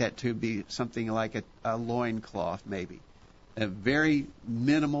relate that to be something like a loincloth, maybe. A very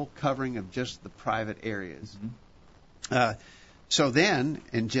minimal covering of just the private areas. Mm-hmm. So then,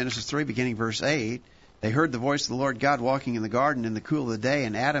 in Genesis 3, beginning verse 8, they heard the voice of the Lord God walking in the garden in the cool of the day,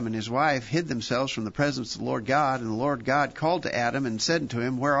 and Adam and his wife hid themselves from the presence of the Lord God. And the Lord God called to Adam and said unto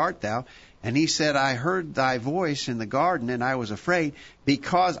him, where art thou? And he said, I heard thy voice in the garden, and I was afraid,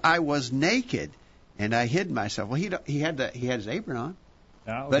 because I was naked, and I hid myself. Well, he had his apron on,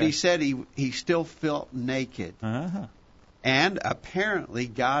 okay. But he said he still felt naked. Uh-huh. And apparently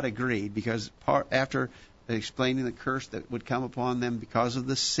God agreed, because after explaining the curse that would come upon them because of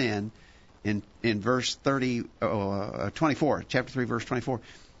the sin, in verse 24, chapter 3, verse 24,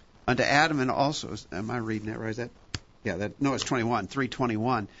 unto Adam and also, am I reading that right? Is that? Yeah, it's 21,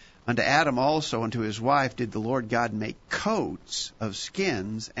 3:21. Unto Adam also, unto his wife, did the Lord God make coats of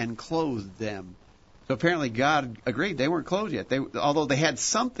skins and clothe them. So apparently God agreed. They weren't clothed yet. Although they had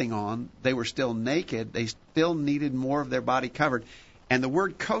something on, they were still naked. They still needed more of their body covered. And the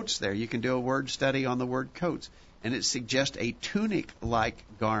word coats there, you can do a word study on the word coats. And it suggests a tunic-like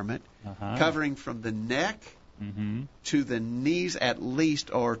garment covering from the neck to the knees at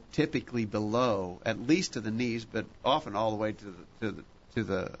least, or typically below, at least to the knees, but often all the way to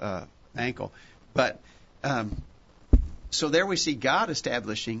the ankle. But so there we see God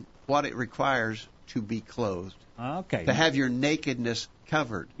establishing what it requires to be clothed. Okay. To have your nakedness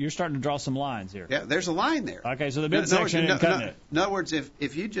covered. You're starting to draw some lines here. Yeah, there's a line there. Okay, so the midsection isn't cutting it. In other words,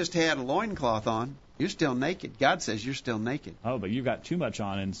 if you just had a loincloth on, you're still naked. God says you're still naked. Oh, but you've got too much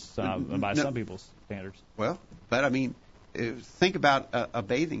on by some people's standards. Well, but I mean, think about a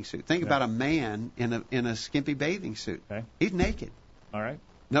bathing suit. Think about a man in a skimpy bathing suit. Okay. He's naked. All right.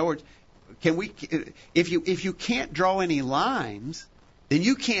 In other words, if you can't draw any lines, then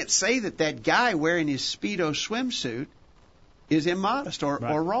you can't say that guy wearing his Speedo swimsuit is immodest or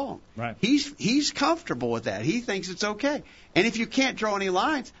wrong. Right. He's comfortable with that. He thinks it's okay. And if you can't draw any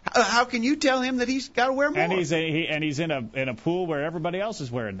lines, how can you tell him that he's got to wear more? And he's in a pool where everybody else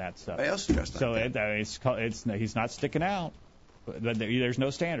is wearing that stuff. Everybody else is dressed like that. He's not sticking out. But there's no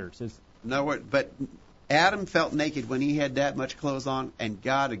standards. But Adam felt naked when he had that much clothes on, and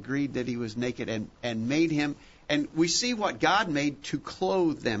God agreed that he was naked and made him. And we see what God made to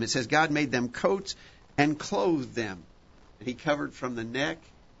clothe them. It says God made them coats and clothed them. And he covered from the neck,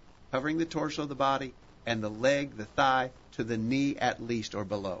 covering the torso of the body, and the leg, the thigh, to the knee at least or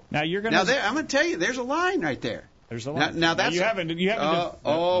below. Now I'm going to tell you, there's a line right there. There's a line. Now that's you haven't.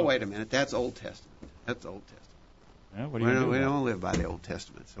 Wait a minute. That's Old Testament. That's Old Testament. Yeah, what are you we don't live by the Old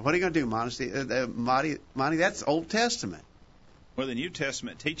Testament. So what are you going to do, Monty? That's Old Testament. Well, the New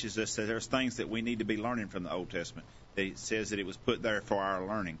Testament teaches us that there's things that we need to be learning from the Old Testament. It says that it was put there for our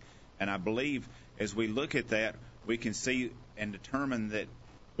learning. And I believe as we look at that, we can see and determine that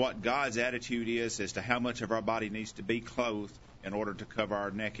what God's attitude is as to how much of our body needs to be clothed in order to cover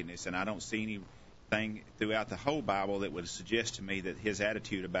our nakedness. And I don't see anything throughout the whole Bible that would suggest to me that his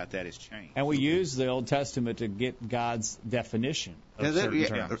attitude about that has changed. And we use the Old Testament to get God's definition of certain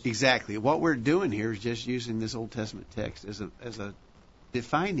terms. Exactly. What we're doing here is just using this Old Testament text as a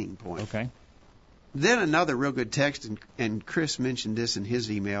defining point. Okay. Then another real good text, and Chris mentioned this in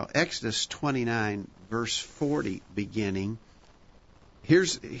his email, Exodus 29, verse 40 beginning. Here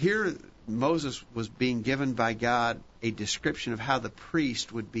Moses was being given by God a description of how the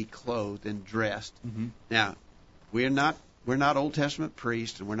priest would be clothed and dressed. Mm-hmm. Now, we're not Old Testament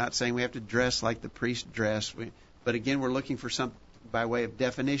priests, and we're not saying we have to dress like the priest dressed. But again, we're looking for some, by way of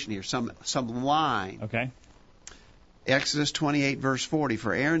definition here, some line. Okay. Exodus 28, verse 40,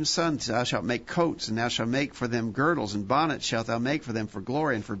 for Aaron's sons thou shalt make coats, and thou shalt make for them girdles, and bonnets shalt thou make for them for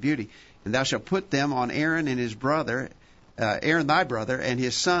glory and for beauty. And thou shalt put them on Aaron and his brother, Aaron thy brother, and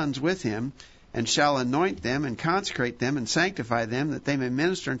his sons with him, and shall anoint them, and consecrate them, and sanctify them, that they may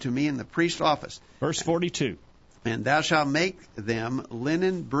minister unto me in the priest's office. Verse 42. And thou shalt make them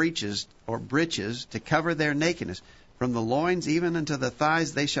linen breeches or breeches to cover their nakedness. From the loins even unto the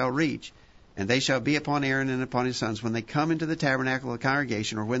thighs they shall reach. And they shall be upon Aaron and upon his sons when they come into the tabernacle of the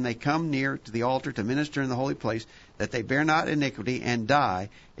congregation, or when they come near to the altar to minister in the holy place, that they bear not iniquity and die.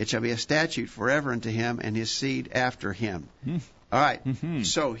 It shall be a statute forever unto him and his seed after him. Mm-hmm. All right. Mm-hmm.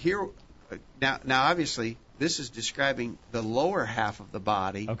 So here, now obviously, this is describing the lower half of the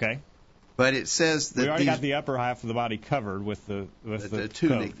body. Okay. But it says that we already got the upper half of the body covered with the tunic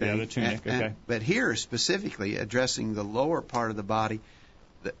coat. thing. Yeah, the tunic. Okay. But here, specifically addressing the lower part of the body,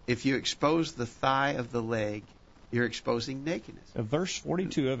 if you expose the thigh of the leg, you're exposing nakedness. Verse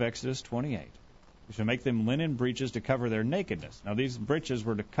 42 of Exodus 28. You shall make them linen breeches to cover their nakedness. Now, these breeches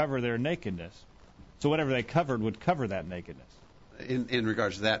were to cover their nakedness. So whatever they covered would cover that nakedness. In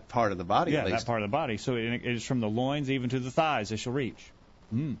regards to that part of the body, yeah, at least. that part of the body. So it is from the loins even to the thighs they shall reach.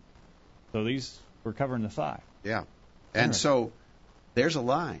 So these were covering the thigh. Yeah. And so there's a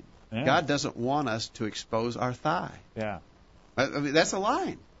line. Yeah. God doesn't want us to expose our thigh. Yeah. I mean, that's a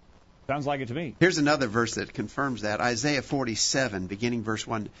line. Sounds like it to me. Here's another verse that confirms that. Isaiah 47, beginning verse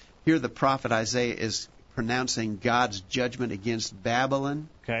 1. Here the prophet Isaiah is pronouncing God's judgment against Babylon.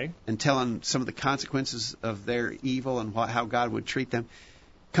 Okay. And telling some of the consequences of their evil and how God would treat them.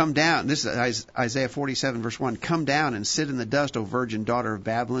 Come down. This is Isaiah 47, verse 1. Come down and sit in the dust, O virgin daughter of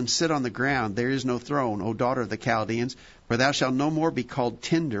Babylon. Sit on the ground. There is no throne, O daughter of the Chaldeans. For thou shalt no more be called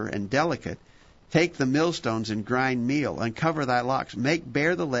tender and delicate. Take the millstones and grind meal. Uncover thy locks. Make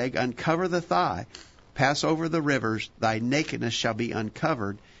bare the leg. Uncover the thigh. Pass over the rivers. Thy nakedness shall be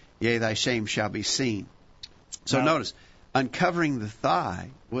uncovered. Yea, thy shame shall be seen. So notice, uncovering the thigh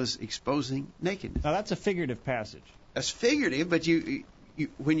was exposing nakedness. Now, that's a figurative passage. That's figurative, but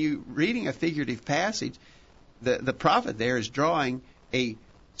when you're reading a figurative passage, the prophet there is drawing a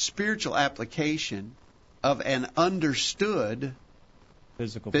spiritual application of an understood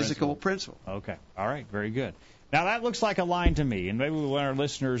physical principle. Okay. All right. Very good. Now, that looks like a line to me, and maybe we want our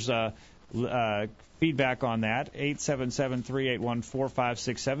listeners' feedback on that.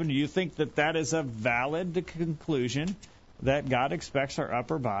 877-381-4567. Do you think that is a valid conclusion that God expects our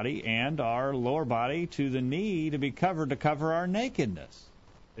upper body and our lower body to the knee to be covered to cover our nakedness?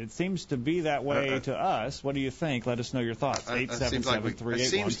 It seems to be that way to us. What do you think? Let us know your thoughts. 877-381-4567. It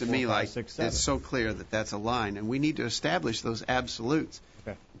seems to me like it's so clear that that's a line, and we need to establish those absolutes.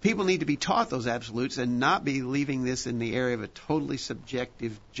 Okay. People need to be taught those absolutes and not be leaving this in the area of a totally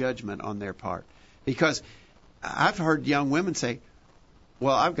subjective judgment on their part. Because I've heard young women say,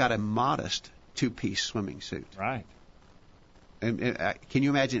 well, I've got a modest two-piece swimming suit. Right. And can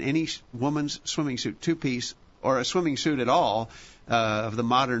you imagine any woman's swimming suit, two-piece, or a swimming suit at all of the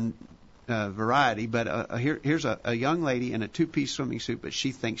modern variety? But here's a young lady in a two-piece swimming suit, but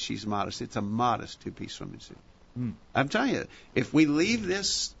she thinks she's modest. It's a modest two-piece swimming suit. I'm telling you, if we leave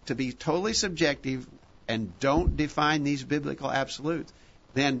this to be totally subjective and don't define these biblical absolutes,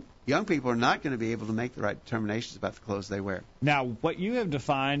 then young people are not going to be able to make the right determinations about the clothes they wear. Now, what you have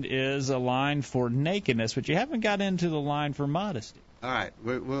defined is a line for nakedness, but you haven't got into the line for modesty. All right.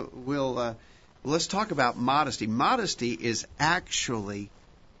 Let's talk about modesty. Modesty is actually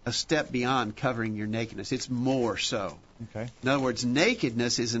a step beyond covering your nakedness. It's more so. Okay. In other words,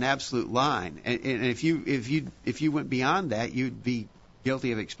 nakedness is an absolute line, and if you went beyond that, you'd be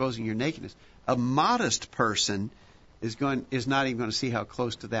guilty of exposing your nakedness. A modest person is not even going to see how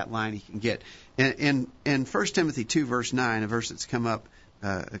close to that line he can get. In 1 Timothy 2, verse 9, a verse that's come up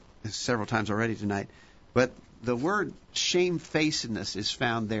several times already tonight, but the word shamefacedness is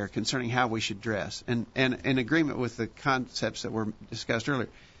found there concerning how we should dress. And in agreement with the concepts that were discussed earlier,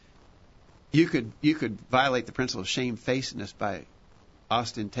 you could violate the principle of shamefacedness by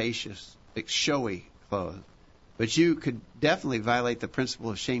ostentatious, showy clothes. But you could definitely violate the principle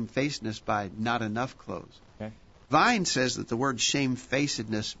of shamefacedness by not enough clothes. Okay. Vine says that the word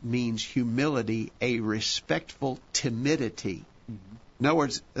shamefacedness means humility, a respectful timidity. Mm-hmm. In other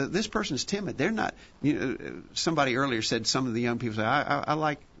words, this person is timid. They're not. Somebody earlier said some of the young people say, "I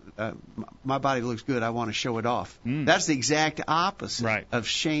like my body looks good. I want to show it off." That's the exact opposite of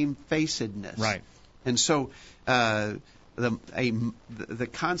shamefacedness. Right. And so the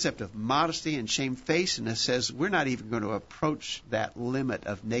concept of modesty and shamefacedness says we're not even going to approach that limit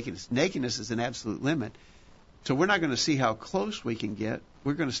of nakedness. Nakedness is an absolute limit. So we're not going to see how close we can get.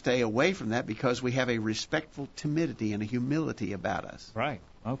 We're going to stay away from that because we have a respectful timidity and a humility about us. Right.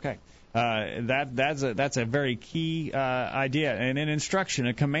 Okay. That's a very key idea and an instruction,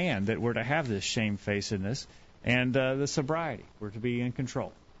 a command that we're to have this shamefacedness and the sobriety. We're to be in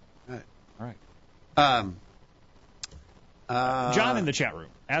control. Right. All right. John in the chat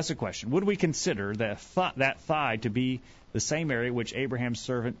room asked a question. Would we consider that thigh to be the same area which Abraham's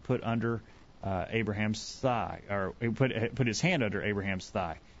servant put under Abraham's thigh, or put his hand under Abraham's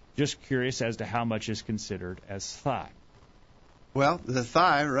thigh? Just curious as to how much is considered as thigh. Well, the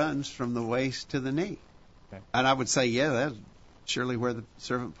thigh runs from the waist to the knee. Okay. And I would say, yeah, that's surely where the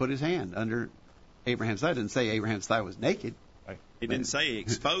servant put his hand, under Abraham's thigh. It didn't say Abraham's thigh was naked. He didn't say he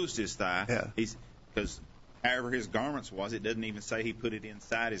exposed his thigh. Yeah. Because however his garments was. It doesn't even say he put it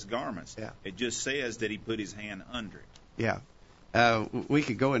inside his garments. Yeah. It just says that he put his hand under it. Yeah. We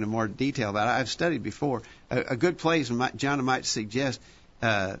could go into more detail about it. I've studied before. A good place, John might suggest,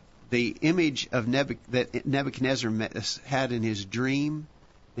 the image of that Nebuchadnezzar had in his dream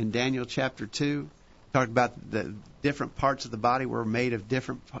in Daniel chapter 2, talked about the different parts of the body were made of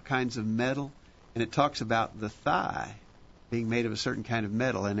different kinds of metal, and it talks about the thigh being made of a certain kind of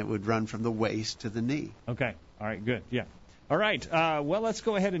metal, and it would run from the waist to the knee. Okay. All right, good. Yeah. All right. Well, let's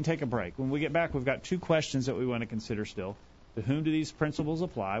go ahead and take a break. When we get back, we've got two questions that we want to consider still. To whom do these principles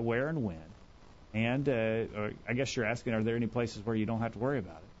apply, where and when? And I guess you're asking, are there any places where you don't have to worry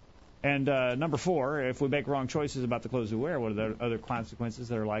about it? And number 4, if we make wrong choices about the clothes we wear, what are the other consequences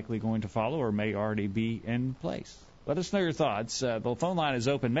that are likely going to follow or may already be in place? Let us know your thoughts. The phone line is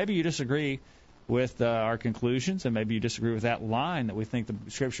open. Maybe you disagree with our conclusions, and maybe you disagree with that line that we think the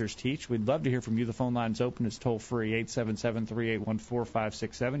Scriptures teach. We'd love to hear from you. The phone line is open. It's toll-free,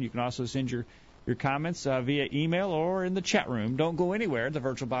 877-381-4567. You can also send your comments via email or in the chat room. Don't go anywhere. The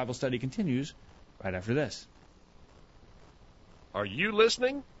virtual Bible study continues right after this. Are you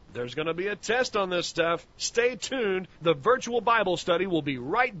listening? There's going to be a test on this stuff. Stay tuned. The virtual Bible study will be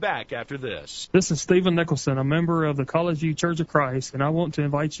right back after this. This is Stephen Nicholson, a member of the College View Church of Christ, and I want to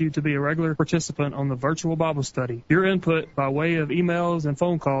invite you to be a regular participant on the virtual Bible study. Your input by way of emails and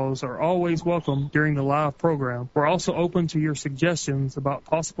phone calls are always welcome during the live program. We're also open to your suggestions about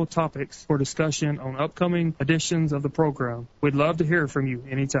possible topics for discussion on upcoming editions of the program. We'd love to hear from you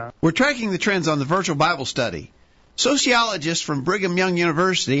anytime. We're tracking the trends on the virtual Bible study. Sociologists from Brigham Young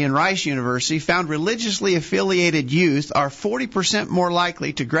University and Rice University found religiously affiliated youth are 40% more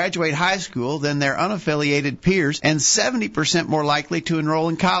likely to graduate high school than their unaffiliated peers and 70% more likely to enroll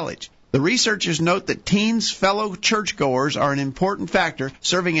in college. The researchers note that teens' fellow churchgoers are an important factor,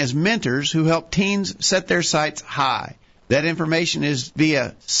 serving as mentors who help teens set their sights high. That information is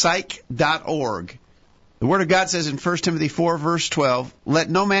via psych.org. The Word of God says in 1 Timothy 4, verse 12,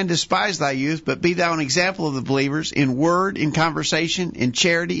 "Let no man despise thy youth, but be thou an example of the believers in word, in conversation, in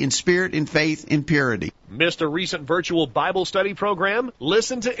charity, in spirit, in faith, in purity." Missed a recent virtual Bible study program?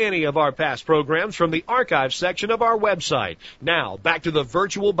 Listen to any of our past programs from the archive section of our website. Now, back to the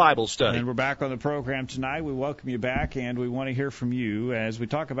virtual Bible study. And we're back on the program tonight. We welcome you back, and we want to hear from you as we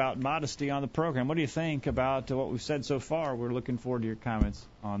talk about modesty on the program. What do you think about what we've said so far? We're looking forward to your comments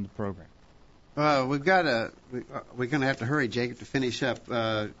on the program. We're going to have to hurry, Jacob, to finish up.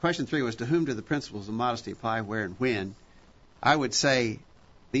 Question 3 was, to whom do the principles of modesty apply, where and when? I would say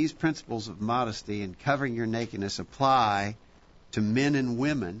these principles of modesty and covering your nakedness apply to men and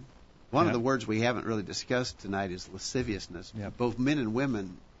women. One of the words we haven't really discussed tonight is lasciviousness. Yep. Both men and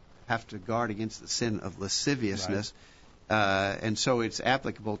women have to guard against the sin of lasciviousness, and so it's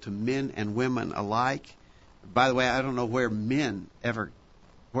applicable to men and women alike. By the way, I don't know where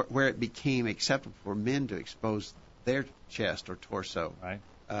it became acceptable for men to expose their chest or torso. Right.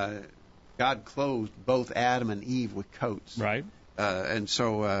 God clothed both Adam and Eve with coats. Right. And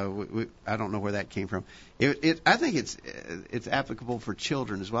so I don't know where that came from. I think it's applicable for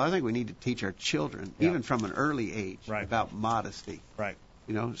children as well. I think we need to teach our children, even from an early age, about modesty. Right.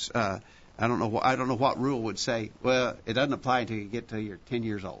 You know, I don't know what rule would say, well, it doesn't apply until you get to your 10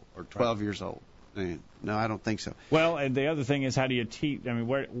 years old or 12 years old. No, I don't think so. Well, and the other thing is, how do you teach? I mean,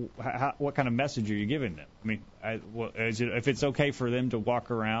 what kind of message are you giving them? I mean, if it's okay for them to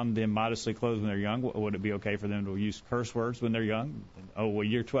walk around immodestly clothed when they're young, would it be okay for them to use curse words when they're young? Oh, well,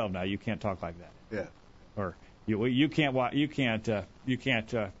 you're 12 now, you can't talk like that. Yeah. Or you can't I don't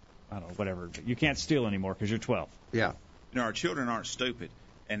know, whatever. You can't steal anymore because you're 12. Yeah. You know, our children aren't stupid.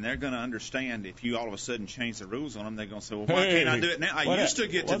 And they're going to understand if you all of a sudden change the rules on them, they're going to say, well, why can't I do it now? I used to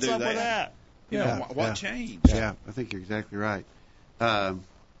get to do that. What's up with that? You know, what changed? Yeah, I think you're exactly right.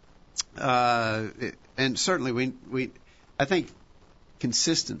 And certainly I think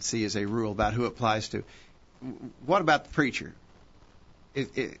consistency is a rule about who it applies to. What about the preacher?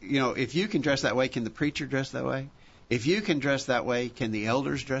 If you can dress that way, can the preacher dress that way? If you can dress that way, can the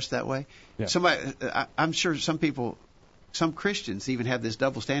elders dress that way? Yeah. I'm sure some Christians even have this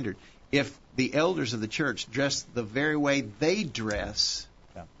double standard. If the elders of the church dress the very way they dress,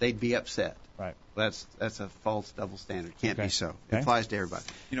 they'd be upset. Right. That's a false double standard. Can't be so. It applies to everybody.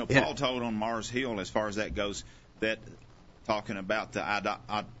 You know, Paul told on Mars Hill, as far as that goes, that talking about the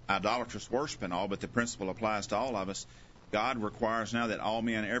idolatrous worship and all, but the principle applies to all of us. God requires now that all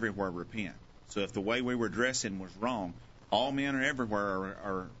men everywhere repent. So if the way we were dressing was wrong, all men everywhere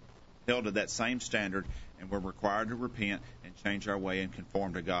are held to that same standard, and we're required to repent and change our way and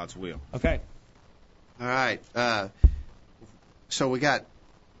conform to God's will. Okay. All right. So we got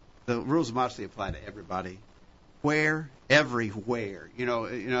the rules of modesty apply to everybody. where? Everywhere.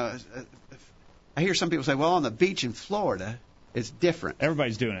 I hear some people say, well, on the beach in Florida, it's different.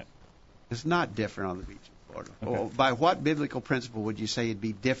 Everybody's doing it. It's not different on the beach in Florida. Okay. Well, by what biblical principle would you say it'd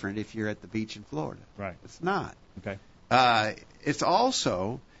be different if you're at the beach in Florida? Right. It's not. Okay. It's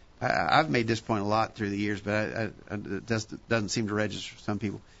also, I've made this point a lot through the years, but it doesn't seem to register for some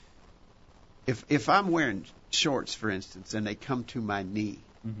people. If I'm wearing shorts, for instance, and they come to my knee,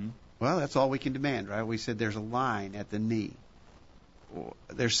 well, that's all we can demand, right? We said there's a line at the knee.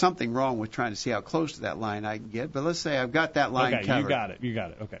 There's something wrong with trying to see how close to that line I can get, but let's say I've got that line covered. Okay, you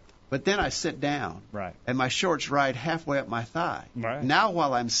got it. Okay. But then I sit down, right, and my shorts ride halfway up my thigh. Right. Now,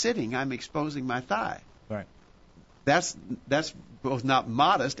 while I'm sitting, I'm exposing my thigh. Right. That's both not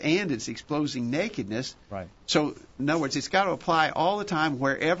modest and it's exposing nakedness. Right. So, in other words, it's got to apply all the time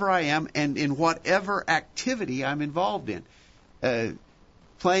wherever I am and in whatever activity I'm involved in.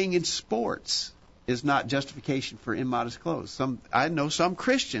 Playing in sports is not justification for immodest clothes. I know some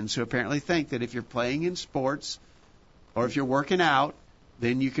Christians who apparently think that if you're playing in sports or if you're working out,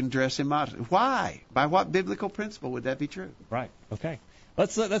 then you can dress immodestly. Why? By what biblical principle would that be true? Right. Okay.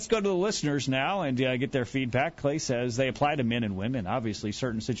 Let's go to the listeners now and get their feedback. Clay says they apply to men and women. Obviously,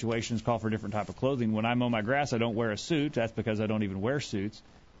 certain situations call for different type of clothing. When I mow my grass, I don't wear a suit. That's because I don't even wear suits.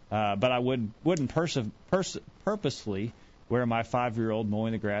 But I wouldn't purposely wear my 5-year-old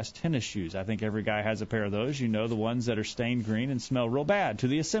mowing the grass tennis shoes. I think every guy has a pair of those. You know, the ones that are stained green and smell real bad to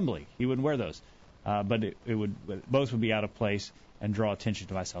the assembly. He wouldn't wear those. But both would be out of place and draw attention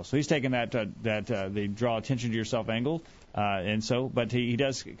to myself. So he's taking that the draw attention to yourself angle. But he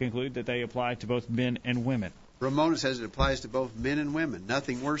does conclude that they apply to both men and women. Ramona says it applies to both men and women.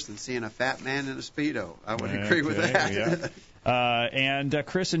 Nothing worse than seeing a fat man in a Speedo. I would agree with that. Yeah. And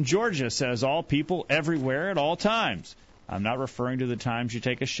Chris in Georgia says all people everywhere at all times. I'm not referring to the times you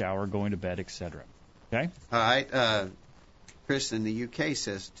take a shower, going to bed, etc. Okay? All right. Chris in the UK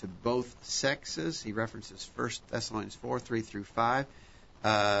says to both sexes. He references 1 Thessalonians 4:3-5.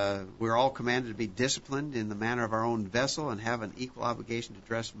 We're all commanded to be disciplined in the manner of our own vessel and have an equal obligation to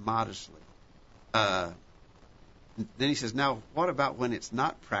dress modestly. Then he says, now, what about when it's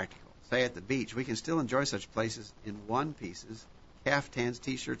not practical? Say at the beach. We can still enjoy such places in one-pieces. Caftans,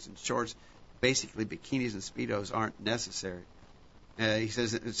 T-shirts, and shorts. Basically, bikinis and Speedos aren't necessary. He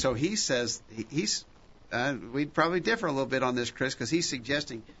says, we'd probably differ a little bit on this, Chris, because he's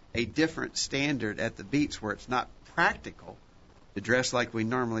suggesting a different standard at the beach where it's not practical to dress like we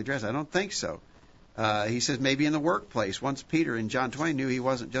normally dress. I don't think so. He says maybe in the workplace. Once Peter in John 20 knew he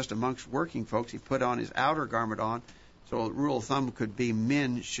wasn't just amongst working folks, he put on his outer garment on. So a rule of thumb could be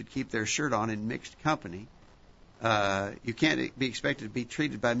men should keep their shirt on in mixed company. You can't be expected to be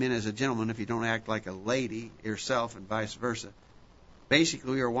treated by men as a gentleman if you don't act like a lady yourself, and vice versa.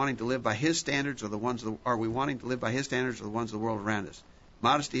 Basically, we are wanting to live by His standards, or the ones of the world around us.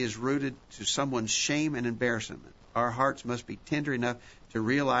 Modesty is rooted to someone's shame and embarrassment. Our hearts must be tender enough to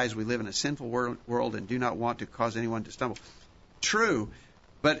realize we live in a sinful world and do not want to cause anyone to stumble. True,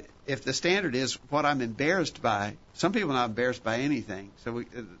 but if the standard is what I'm embarrassed by, some people are not embarrassed by anything, so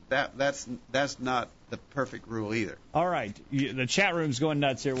that's not the perfect rule either. All right, the chat room's going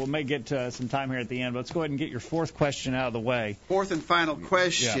nuts here. We may get some time here at the end, but let's go ahead and get your fourth question out of the way. Fourth and final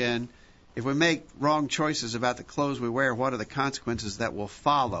question. Yeah. If we make wrong choices about the clothes we wear, what are the consequences that will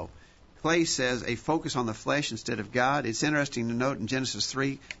follow? Clay says a focus on the flesh instead of God. It's interesting to note in Genesis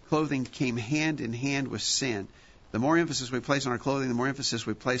 3, clothing came hand in hand with sin. The more emphasis we place on our clothing, the more emphasis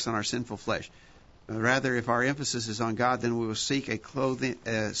we place on our sinful flesh. Rather, if our emphasis is on God, then we will seek to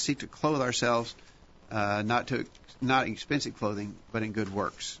clothe ourselves, not expensive clothing, but in good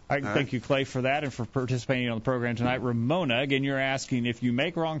works. Thank you, Clay, for that and for participating on the program tonight. Ramona, again, you're asking if you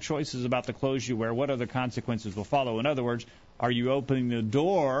make wrong choices about the clothes you wear, what other consequences will follow? In other words, are you opening the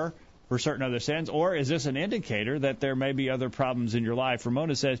door for certain other sins, or is this an indicator that there may be other problems in your life?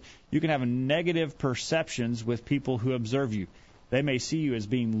 Ramona says you can have negative perceptions with people who observe you. They may see you as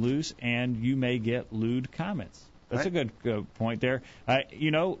being loose, and you may get lewd comments. That's right. A good point there.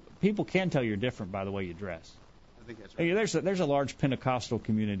 People can tell you're different by the way you dress. I think that's right. There's a large Pentecostal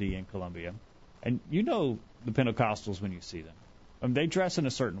community in Columbia, and you know the Pentecostals when you see them. They dress in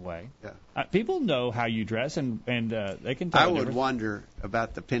a certain way. Yeah. People know how you dress, and they can tell. I would wonder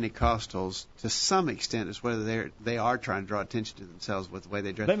about the Pentecostals to some extent as whether they are trying to draw attention to themselves with the way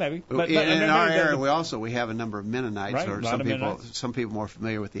they dress. They may be. But in our area, we have a number of Mennonites, right, or some people more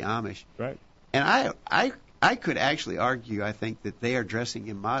familiar with the Amish. Right. And I could actually argue, I think, that they are dressing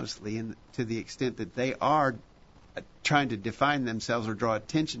immodestly, and to the extent that they are trying to define themselves or draw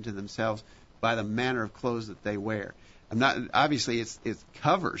attention to themselves by the manner of clothes that they wear. Obviously it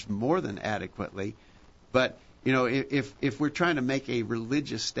covers more than adequately, but if we're trying to make a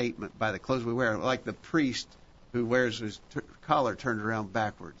religious statement by the clothes we wear, like the priest who wears his collar turned around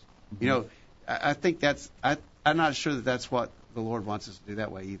backwards, I think I'm not sure that that's what the Lord wants us to do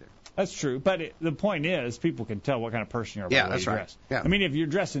that way either. That's true, but the point is, people can tell what kind of person you are by the way you dress. Yeah. I mean, if you're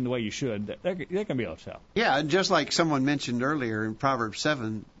dressing the way you should, they can be able to tell. Yeah, and just like someone mentioned earlier in Proverbs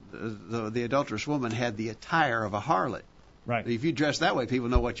 7, the adulterous woman had the attire of a harlot. Right. If you dress that way, people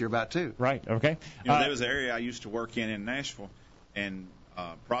know what you're about too. Right. Okay. There was an area I used to work in Nashville, and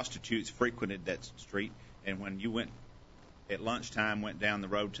prostitutes frequented that street. And when you went at lunchtime, went down the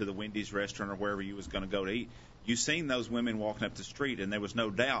road to the Wendy's restaurant or wherever you was going to go to eat, you seen those women walking up the street, and there was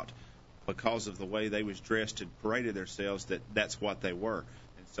no doubt, because of the way they was dressed and paraded themselves, that that's what they were.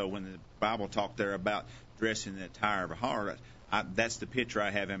 And so when the Bible talked there about dressing in the attire of a harlot, that's the picture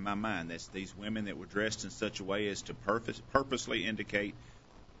I have in my mind. That's these women that were dressed in such a way as to purposely indicate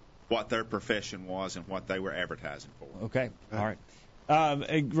what their profession was and what they were advertising for. Okay. All right.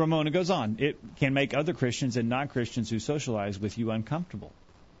 Ramona goes on. It can make other Christians and non-Christians who socialize with you uncomfortable.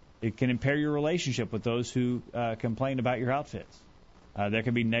 It can impair your relationship with those who complain about your outfits. There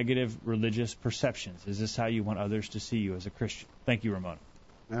can be negative religious perceptions. Is this how you want others to see you as a Christian? Thank you, Ramona.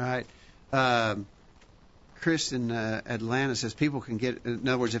 All right. Chris in Atlanta says people can get, in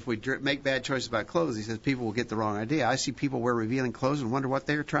other words, if we make bad choices about clothes, he says people will get the wrong idea. I see people wear revealing clothes and wonder what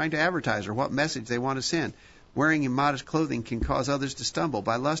they're trying to advertise or what message they want to send. Wearing immodest clothing can cause others to stumble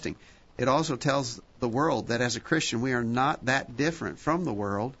by lusting. It also tells the world that as a Christian we are not that different from the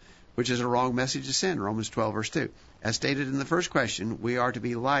world, which is a wrong message to send, Romans 12, verse 2. As stated in the first question, we are to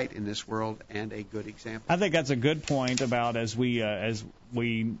be light in this world and a good example. I think that's a good point about as we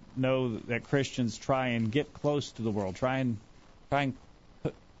know that Christians try and get close to the world, try and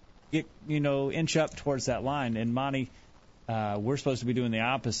get inch up towards that line. And Monty, we're supposed to be doing the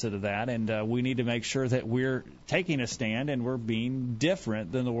opposite of that, and we need to make sure that we're taking a stand and we're being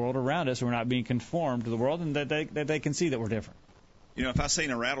different than the world around us. We're not being conformed to the world, and that they can see that we're different. If I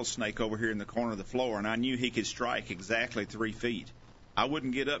seen a rattlesnake over here in the corner of the floor and I knew he could strike exactly 3 feet, I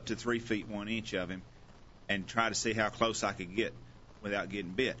wouldn't get up to 3 feet 1 inch of him and try to see how close I could get without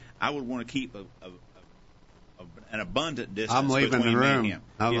getting bit. I would want to keep an abundant distance between me and him.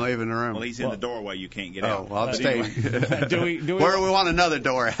 I'm leaving the room. Well, he's in the doorway. You can't get out. Oh, well, I'm staying. Do Where do we want another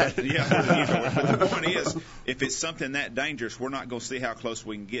door at? Yeah. But the point is, if it's something that dangerous, we're not going to see how close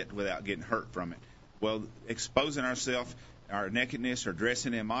we can get without getting hurt from it. Well, exposing ourselves, our nakedness or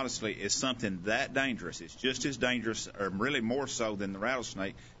dressing immodestly is something that dangerous. It's just as dangerous, or really more so, than the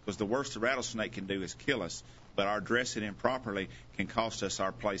rattlesnake, because the worst the rattlesnake can do is kill us. But our dressing improperly can cost us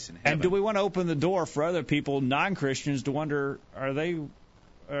our place in heaven. And do we want to open the door for other people, non-Christians, to wonder, are they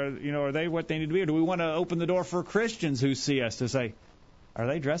what they need to be? Or do we want to open the door for Christians who see us to say, are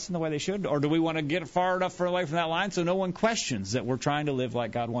they dressing the way they should? Or do we want to get far enough away from that line so no one questions that we're trying to live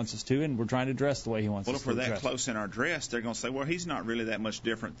like God wants us to and we're trying to dress the way He wants us to dress? Well, if we're that close in our dress, they're going to say, well, he's not really that much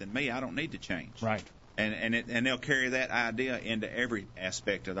different than me. I don't need to change. Right. And they'll carry that idea into every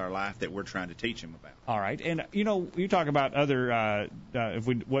aspect of our life that we're trying to teach them about. All right. And, you talk about other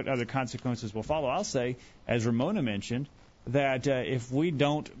what other consequences will follow. I'll say, as Ramona mentioned, that if we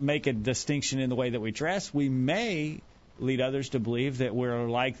don't make a distinction in the way that we dress, we may lead others to believe that we're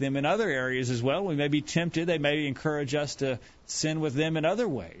like them in other areas as well. We may be tempted. They may encourage us to sin with them in other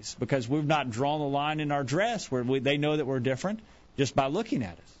ways because we've not drawn the line in our dress where they know that we're different just by looking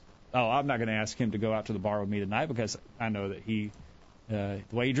at us. Oh, I'm not going to ask him to go out to the bar with me tonight because I know that the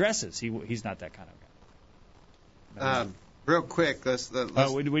way he dresses, he's not that kind of guy. Real quick, let's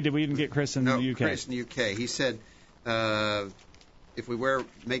we didn't get Chris in the UK. Chris in the UK. He said, if we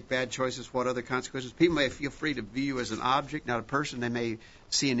make bad choices, what other consequences? People may feel free to view you as an object, not a person. They may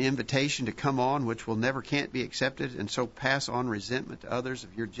see an invitation to come on, which can't be accepted, and so pass on resentment to others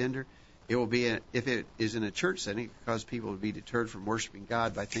of your gender. It will be, if it is in a church setting, cause people to be deterred from worshiping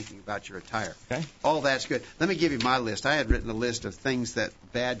God by thinking about your attire. Okay. All that's good. Let me give you my list. I had written a list of things that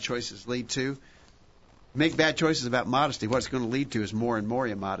bad choices lead to. Make bad choices about modesty. What it's going to lead to is more and more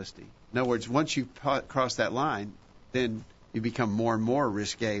immodesty. In other words, once you cross that line, then you become more and more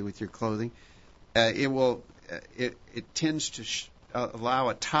risque with your clothing. It tends to allow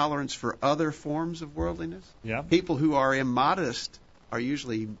a tolerance for other forms of worldliness. Yeah. People who are immodest are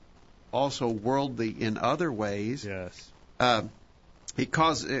usually also worldly in other ways. Yes.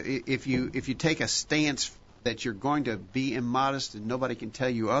 Because if you take a stance that you're going to be immodest and nobody can tell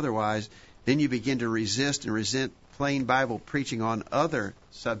you otherwise, then you begin to resist and resent plain Bible preaching on other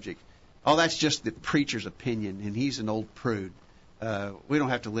subjects. Oh, that's just the preacher's opinion, and he's an old prude. We don't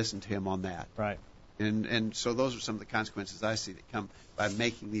have to listen to him on that. Right. And so those are some of the consequences I see that come by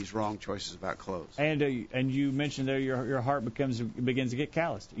making these wrong choices about clothes. And you mentioned there your heart begins to get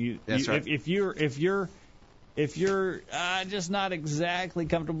calloused. That's right. If you're just not exactly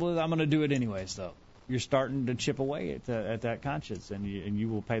comfortable with it, I'm going to do it anyways, though. You're starting to chip away at that conscience, and you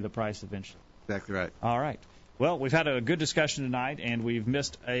will pay the price eventually. Exactly right. All right. Well, we've had a good discussion tonight, and we've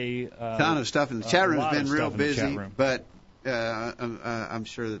missed a ton of stuff. And the chat room has been real busy, but I'm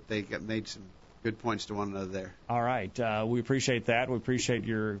sure that they made some good points to one another there. All right. We appreciate that. We appreciate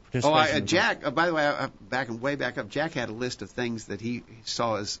your participation. Jack, by the way, way back up, Jack had a list of things that he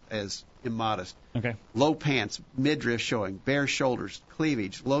saw as immodest. Okay. Low pants, midriff showing, bare shoulders,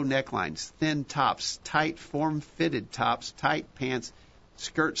 cleavage, low necklines, thin tops, tight form-fitted tops, tight pants,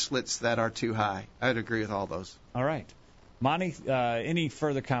 skirt slits that are too high. I'd agree with all those. All right. Monty, any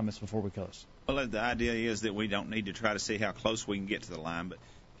further comments before we close? Well, the idea is that we don't need to try to see how close we can get to the line, but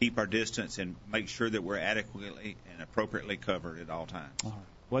keep our distance and make sure that we're adequately and appropriately covered at all times. All right.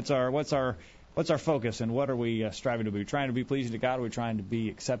 What's our focus, and what are we striving to be? Trying to be pleasing to God, or are we trying to be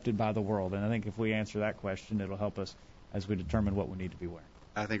accepted by the world? And I think if we answer that question, it'll help us as we determine what we need to be wearing.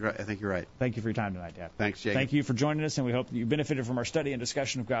 I think you're right. Thank you for your time tonight, Dad. Thanks, Jake. Thank you for joining us, and we hope that you benefited from our study and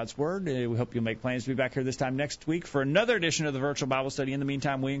discussion of God's Word. We hope you'll make plans to be back here this time next week for another edition of the Virtual Bible Study. In the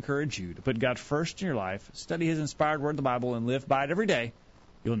meantime, we encourage you to put God first in your life, study His inspired Word, the Bible, and live by it every day.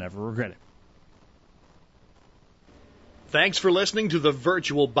 You'll never regret it. Thanks for listening to the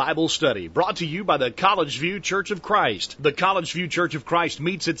Virtual Bible Study, brought to you by the College View Church of Christ. The College View Church of Christ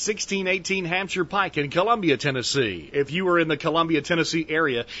meets at 1618 Hampshire Pike in Columbia, Tennessee. If you are in the Columbia, Tennessee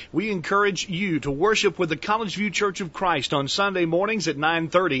area, we encourage you to worship with the College View Church of Christ on Sunday mornings at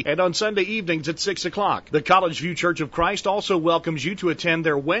 9:30 and on Sunday evenings at 6 o'clock. The College View Church of Christ also welcomes you to attend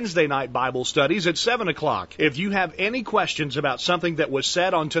their Wednesday night Bible studies at 7 o'clock. If you have any questions about something that was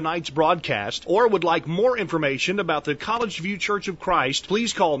said on tonight's broadcast, or would like more information about the College View Church of Christ,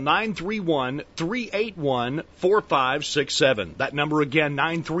 please call 931-381-4567. That number again,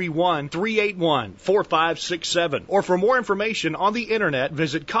 931-381-4567. Or for more information on the internet,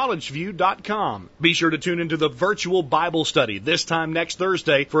 visit collegeview.com. Be sure to tune into the Virtual Bible Study this time next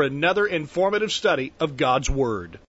Thursday for another informative study of God's Word.